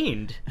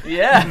fiend.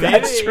 Yeah, Maybe,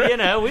 That's true. you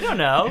know, we don't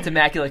know. it's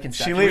immaculate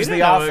conception. She leaves We the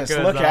don't know what office.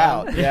 goes Look on.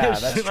 out. Yeah,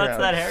 that's She true. lets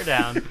that hair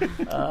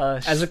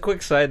down. as a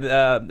quick side,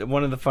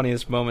 one of the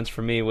funniest moments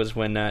for me was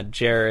when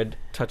Jared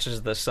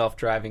touches the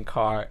self-driving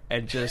car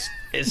and just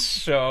is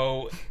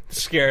so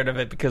scared of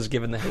it because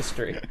given the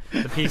history.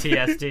 The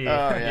PTSD.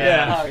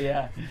 Oh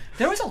yeah.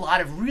 There was a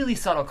lot of really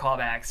subtle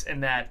callbacks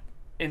in that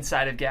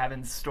inside of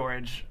Gavin's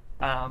storage.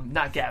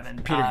 Not Gavin.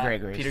 Peter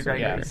Gregory's. Peter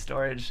Gregory's Yeah.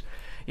 storage.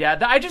 Yeah,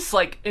 I just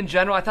like in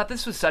general. I thought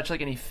this was such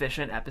like an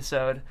efficient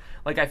episode.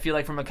 Like I feel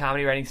like from a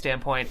comedy writing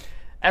standpoint,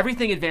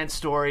 everything advanced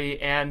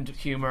story and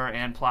humor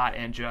and plot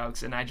and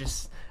jokes, and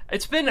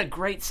it's been a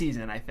great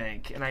season, I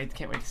think, and I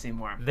can't wait to see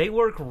more. They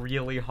work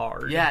really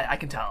hard. Yeah, I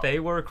can tell. They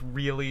work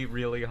really,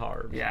 really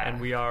hard. Yeah.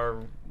 And we are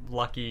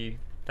lucky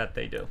that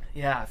they do.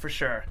 Yeah, for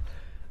sure.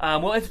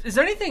 Well, is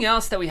there anything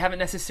else that we haven't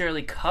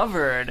necessarily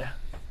covered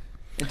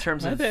in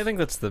terms of? I think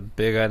that's the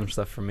big item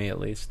stuff for me, at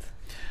least.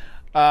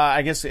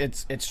 I guess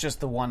it's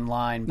just the one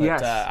line, but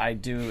Yes. I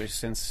do,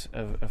 since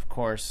of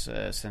course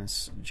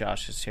since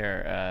Josh is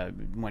here,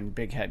 when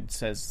Big Head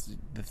says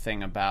the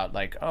thing about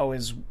like, oh,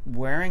 is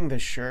wearing the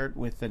shirt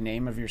with the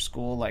name of your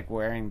school like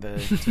wearing the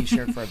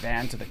T-shirt for a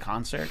band to the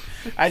concert?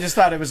 I just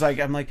thought it was like,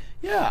 I'm like,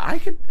 yeah,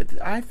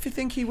 I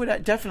think he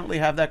would definitely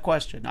have that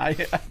question.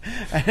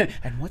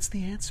 And what's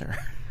the answer?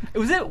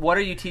 Was it what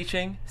are you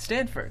teaching?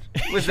 Stanford.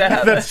 Was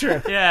that? That's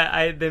true.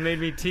 Yeah, they made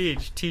me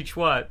teach. Teach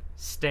what?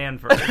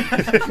 Stanford.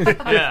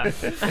 Yeah.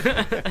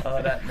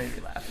 Oh, that made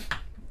me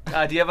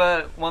laugh. Do you have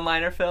a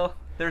one-liner, Phil?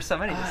 There's so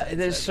many. this There's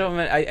episode. so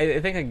many. I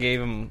think I gave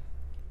him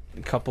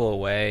a couple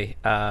away.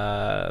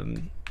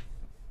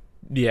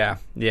 Yeah.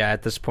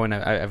 At this point,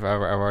 I've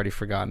already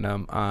forgotten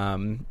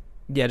them.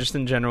 Yeah, just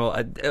in general,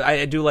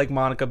 I do like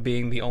Monica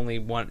being the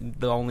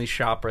only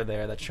shopper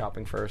there that's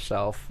shopping for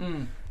herself.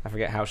 I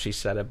forget how she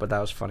said it, but that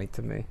was funny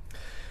to me.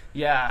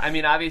 Yeah, I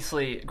mean,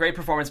 obviously, great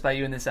performance by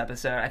you in this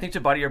episode. I think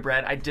to butter your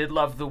bread, I did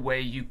love the way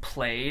you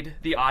played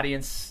the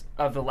audience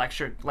of the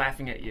lecture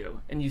laughing at you,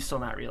 and you still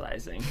not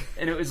realizing.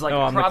 And it was like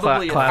I'm the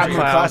probably class I'm a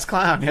class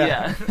clown.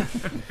 Yeah.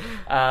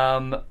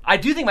 Yeah. I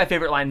do think my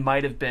favorite line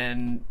might have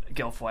been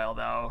Guilfoyle,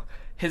 though.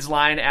 His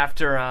line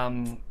after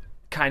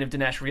kind of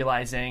Dinesh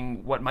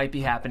realizing what might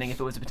be happening if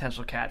it was a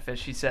potential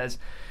catfish. He says,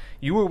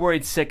 "You were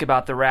worried sick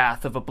about the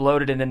wrath of a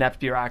bloated and inept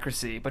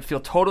bureaucracy, but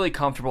feel totally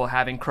comfortable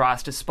having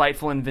crossed a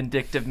spiteful and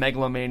vindictive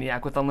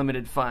megalomaniac with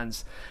unlimited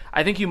funds.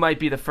 I think you might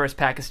be the first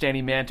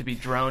Pakistani man to be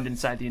droned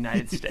inside the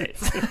United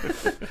States."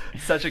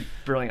 Such a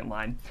brilliant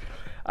line.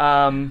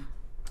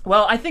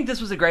 Well, I think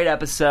this was a great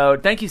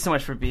episode. Thank you so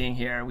much for being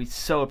here. We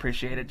so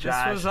appreciate it,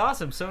 Josh. This was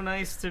awesome. So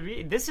nice to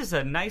be. This is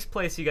a nice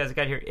place you guys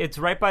got here. It's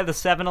right by the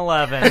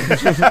 7-Eleven.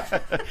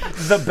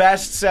 The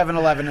best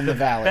 7-Eleven in the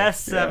valley.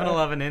 Best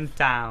 7-Eleven in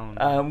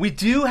town. We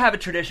do have a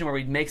tradition where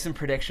we make some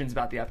predictions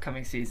about the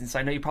upcoming season, so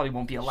I know you probably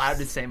won't be allowed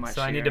to say much.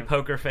 So I need to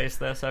poker face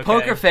this. Okay.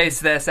 Poker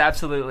face this,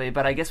 absolutely.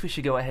 But I guess we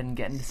should go ahead and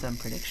get into some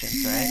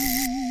predictions,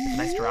 right?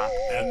 Nice drop.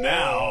 And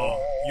now,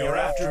 your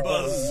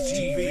AfterBuzz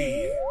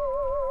TV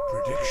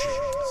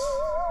predictions.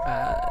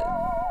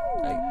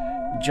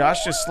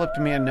 Josh just slipped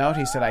me a note.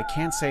 He said, I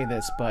can't say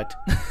this, but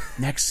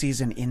next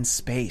season in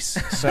space.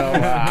 So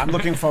I'm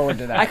looking forward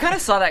to that. I kind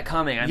of saw that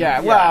coming.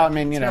 Well, I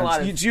mean, It's been a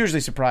lot of- it's usually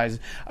surprising.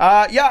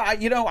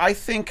 I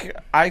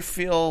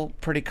feel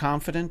pretty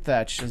confident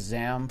that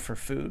Shazam for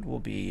food will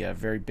be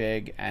very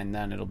big, and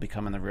then it'll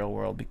become in the real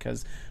world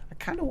because I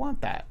kind of want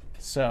that.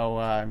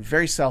 So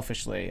very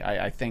selfishly,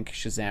 I think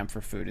Shazam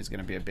for food is going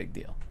to be a big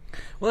deal.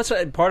 Well,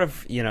 that's part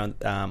of,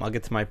 I'll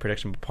get to my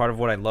prediction, but part of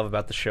what I love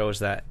about the show is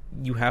that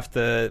you have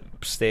to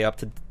stay up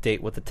to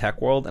date with the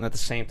tech world and at the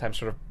same time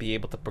sort of be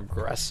able to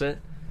progress it.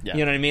 Yeah.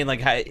 You know what I mean?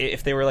 Like,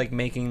 if they were, like,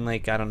 making,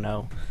 like, I don't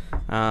know,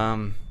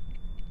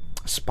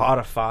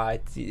 Spotify,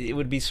 it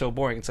would be so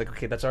boring. It's like,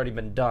 okay, that's already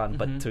been done,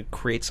 but to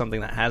create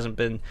something that hasn't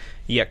been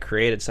yet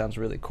created sounds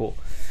really cool.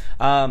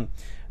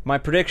 My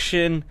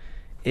prediction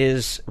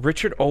is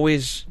Richard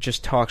always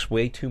just talks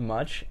way too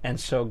much, and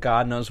so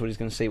God knows what he's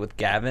going to say with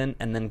Gavin,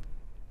 and then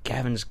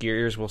Gavin's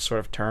gears will sort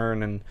of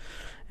turn,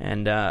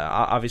 and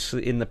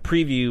obviously in the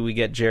preview we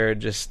get Jared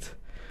just...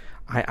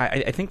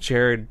 I think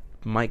Jared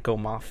might go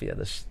Mafia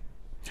this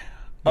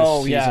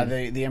yeah,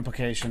 season. the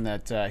implication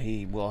that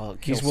he will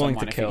kill He's willing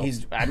someone to kill.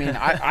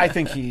 I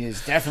think he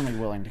is definitely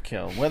willing to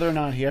kill. Whether or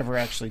not he ever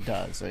actually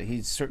does,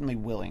 he's certainly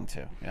willing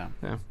to, yeah.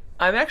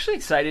 I'm actually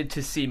excited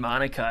to see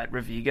Monica at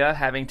Reviga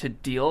having to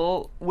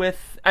deal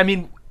with... I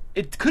mean,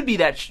 it could be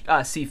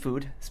that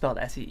seafood, spelled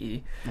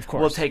S-E-E, of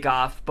course, will take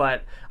off.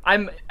 But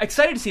I'm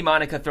excited to see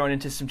Monica thrown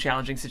into some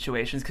challenging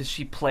situations because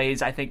she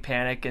plays, I think,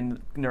 Panic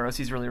and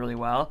Neuroses really, really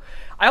well.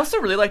 I also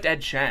really liked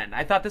Ed Chen.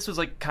 I thought this was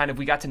like kind of,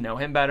 we got to know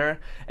him better.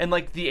 And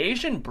like the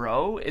Asian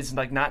bro is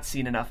like not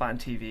seen enough on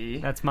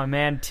TV. That's my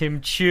man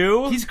Tim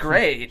Chu. He's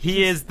great.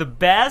 He's is the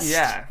best.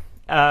 Yeah.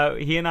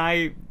 He and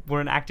I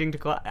were in acting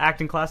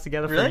class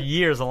together for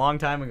years, a long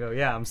time ago.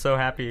 Yeah, I'm so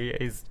happy.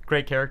 He's a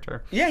great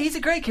character. Yeah, he's a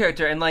great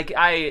character, and like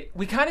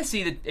we kind of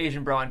see the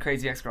Asian bro on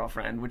Crazy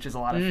Ex-Girlfriend, which is a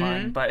lot of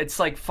fun. But it's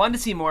like fun to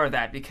see more of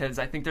that because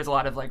I think there's a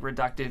lot of like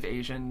reductive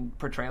Asian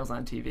portrayals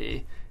on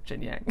TV.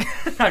 Jin Yang.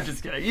 I'm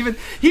just kidding. Even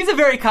he's a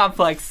very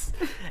complex.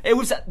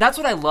 That's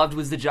what I loved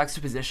was the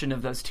juxtaposition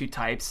of those two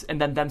types, and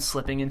then them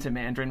slipping into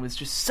Mandarin was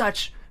just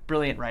such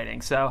brilliant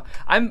writing. So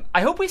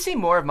I hope we see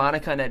more of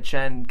Monica and Ed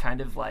Chen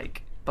kind of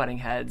like butting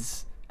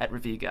heads at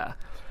Raviga.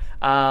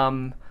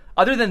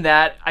 Other than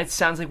that, it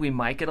sounds like we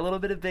might get a little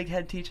bit of big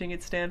head teaching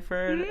at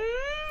Stanford.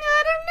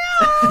 I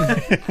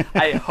don't know.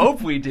 I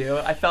hope we do.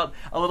 I felt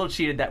a little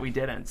cheated that we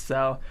didn't.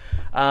 So,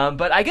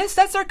 but I guess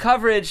that's our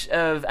coverage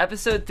of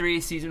episode 3,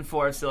 season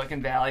 4 of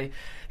Silicon Valley.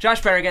 Josh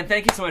Brener, again,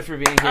 thank you so much for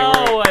being here.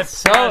 Oh, We're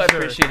so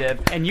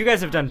appreciative. And you guys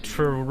have done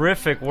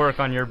terrific work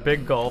on your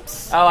big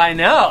gulps. Oh, I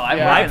know.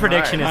 My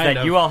prediction is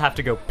that you all have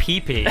to go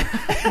pee-pee.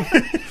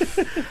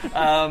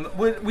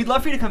 We'd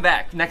love for you to come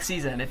back next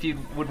season if you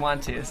would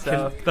want to.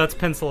 So let's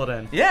pencil it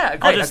in. Yeah,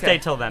 great. I'll just stay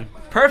till then.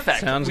 Perfect.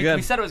 Sounds good.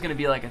 We said it was going to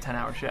be like a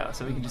 10-hour show,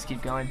 so we can just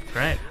keep going.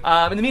 Great.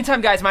 In the meantime,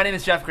 guys, my name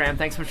is Jeff Graham.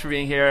 Thanks so much for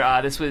being here.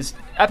 This was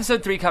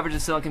episode 3 coverage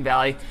of Silicon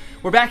Valley.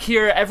 We're back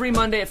here every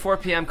Monday at 4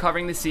 p.m.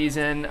 covering the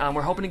season.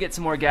 We're hoping to get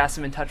some more guests.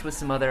 I'm in touch with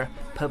some other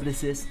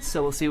publicists,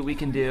 so we'll see what we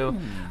can do.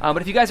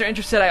 But if you guys are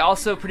interested, I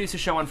also produce a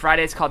show on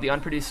Fridays called The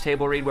Unproduced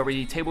Table Read, where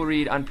we table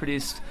read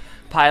unproduced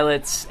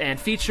pilots and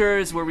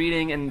features we're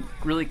reading and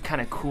really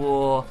kind of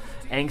cool,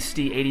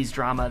 angsty 80s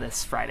drama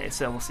this Friday.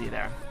 So we'll see you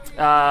there.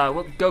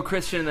 We'll go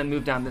Christian and then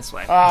move down this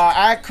way.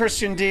 At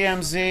Christian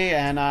DMZ,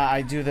 and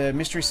I do the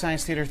Mystery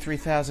Science Theater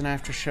 3000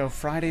 after show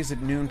Fridays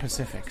at noon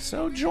Pacific.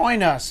 So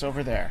join us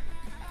over there.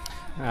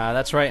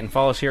 That's right, and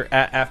follow us here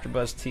at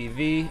AfterBuzz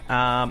TV.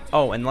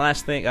 And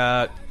last thing,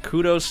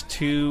 kudos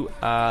to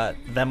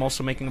them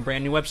also making a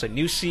brand new website.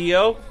 New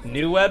CEO,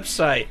 new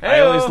website. Hey-o.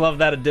 I always love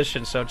that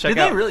addition, so check out.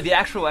 Did they really? The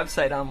actual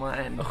website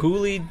online.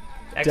 Hooli.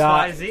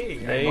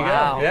 XYZ. There you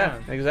Wow. go. Yeah,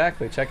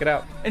 exactly. Check it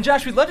out. And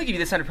Josh, we'd love to give you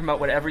this time to promote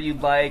whatever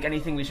you'd like,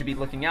 anything we should be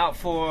looking out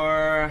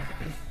for.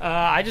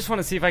 I just want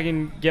to see if I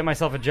can get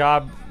myself a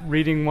job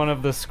reading one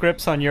of the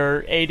scripts on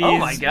your 80s. Oh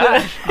my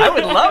gosh, I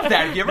would love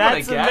that. If you ever want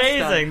That's to guest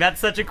amazing. That's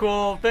such a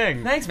cool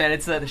thing. Thanks, man.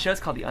 It's the show's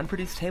called The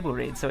Unproduced Table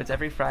Read, so it's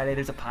every Friday.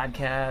 There's a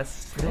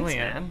podcast. Brilliant. Thanks,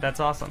 man. That's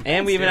awesome.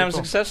 And we even have a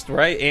cool. success story,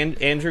 right? And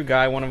Andrew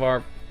Guy, one of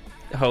our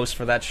hosts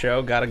for that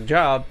show, got a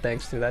job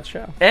thanks to that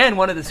show. And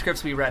one of the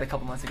scripts we read a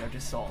couple months ago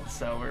just sold,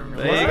 so we're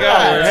really There you go.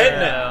 We're hitting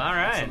it. All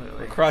right.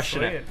 Absolutely.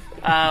 Crushing Sweet. it.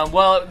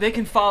 Well, they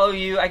can follow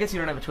you. I guess you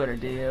don't have a Twitter,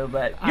 do you?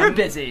 But you're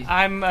busy.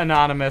 I'm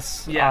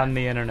anonymous on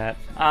the internet.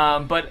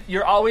 But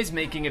you're always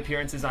making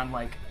appearances on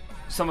like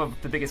some of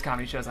the biggest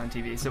comedy shows on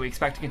TV, so we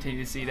expect to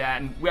continue to see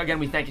that. And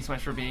we thank you so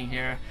much for being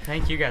here.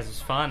 Thank you guys. It was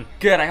fun.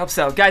 Good, I hope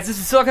so. Guys, this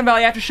is Silicon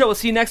Valley After Show. We'll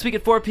see you next week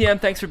at 4 p.m.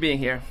 Thanks for being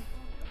here.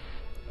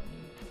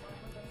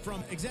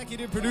 From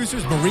executive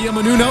producers Maria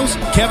Menounos,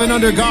 Kevin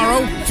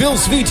Undergaro, Phil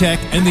Svitek,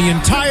 and the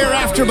entire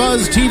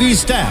AfterBuzz TV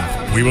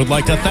staff, we would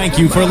like to thank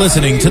you for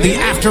listening to the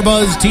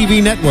AfterBuzz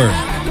TV network.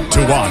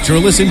 To watch or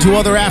listen to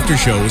other after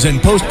shows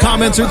and post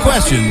comments or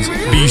questions,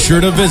 be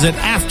sure to visit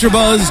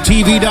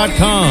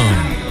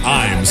AfterBuzzTV.com.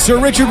 I'm Sir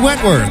Richard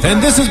Wentworth,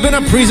 and this has been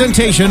a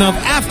presentation of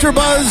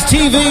AfterBuzz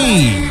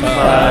TV.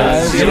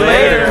 See you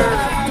later.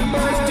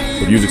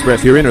 The views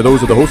expressed herein are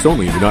those of the hosts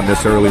only and do not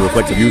necessarily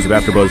reflect the views of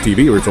AfterBuzz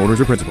TV or its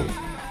owners or principals.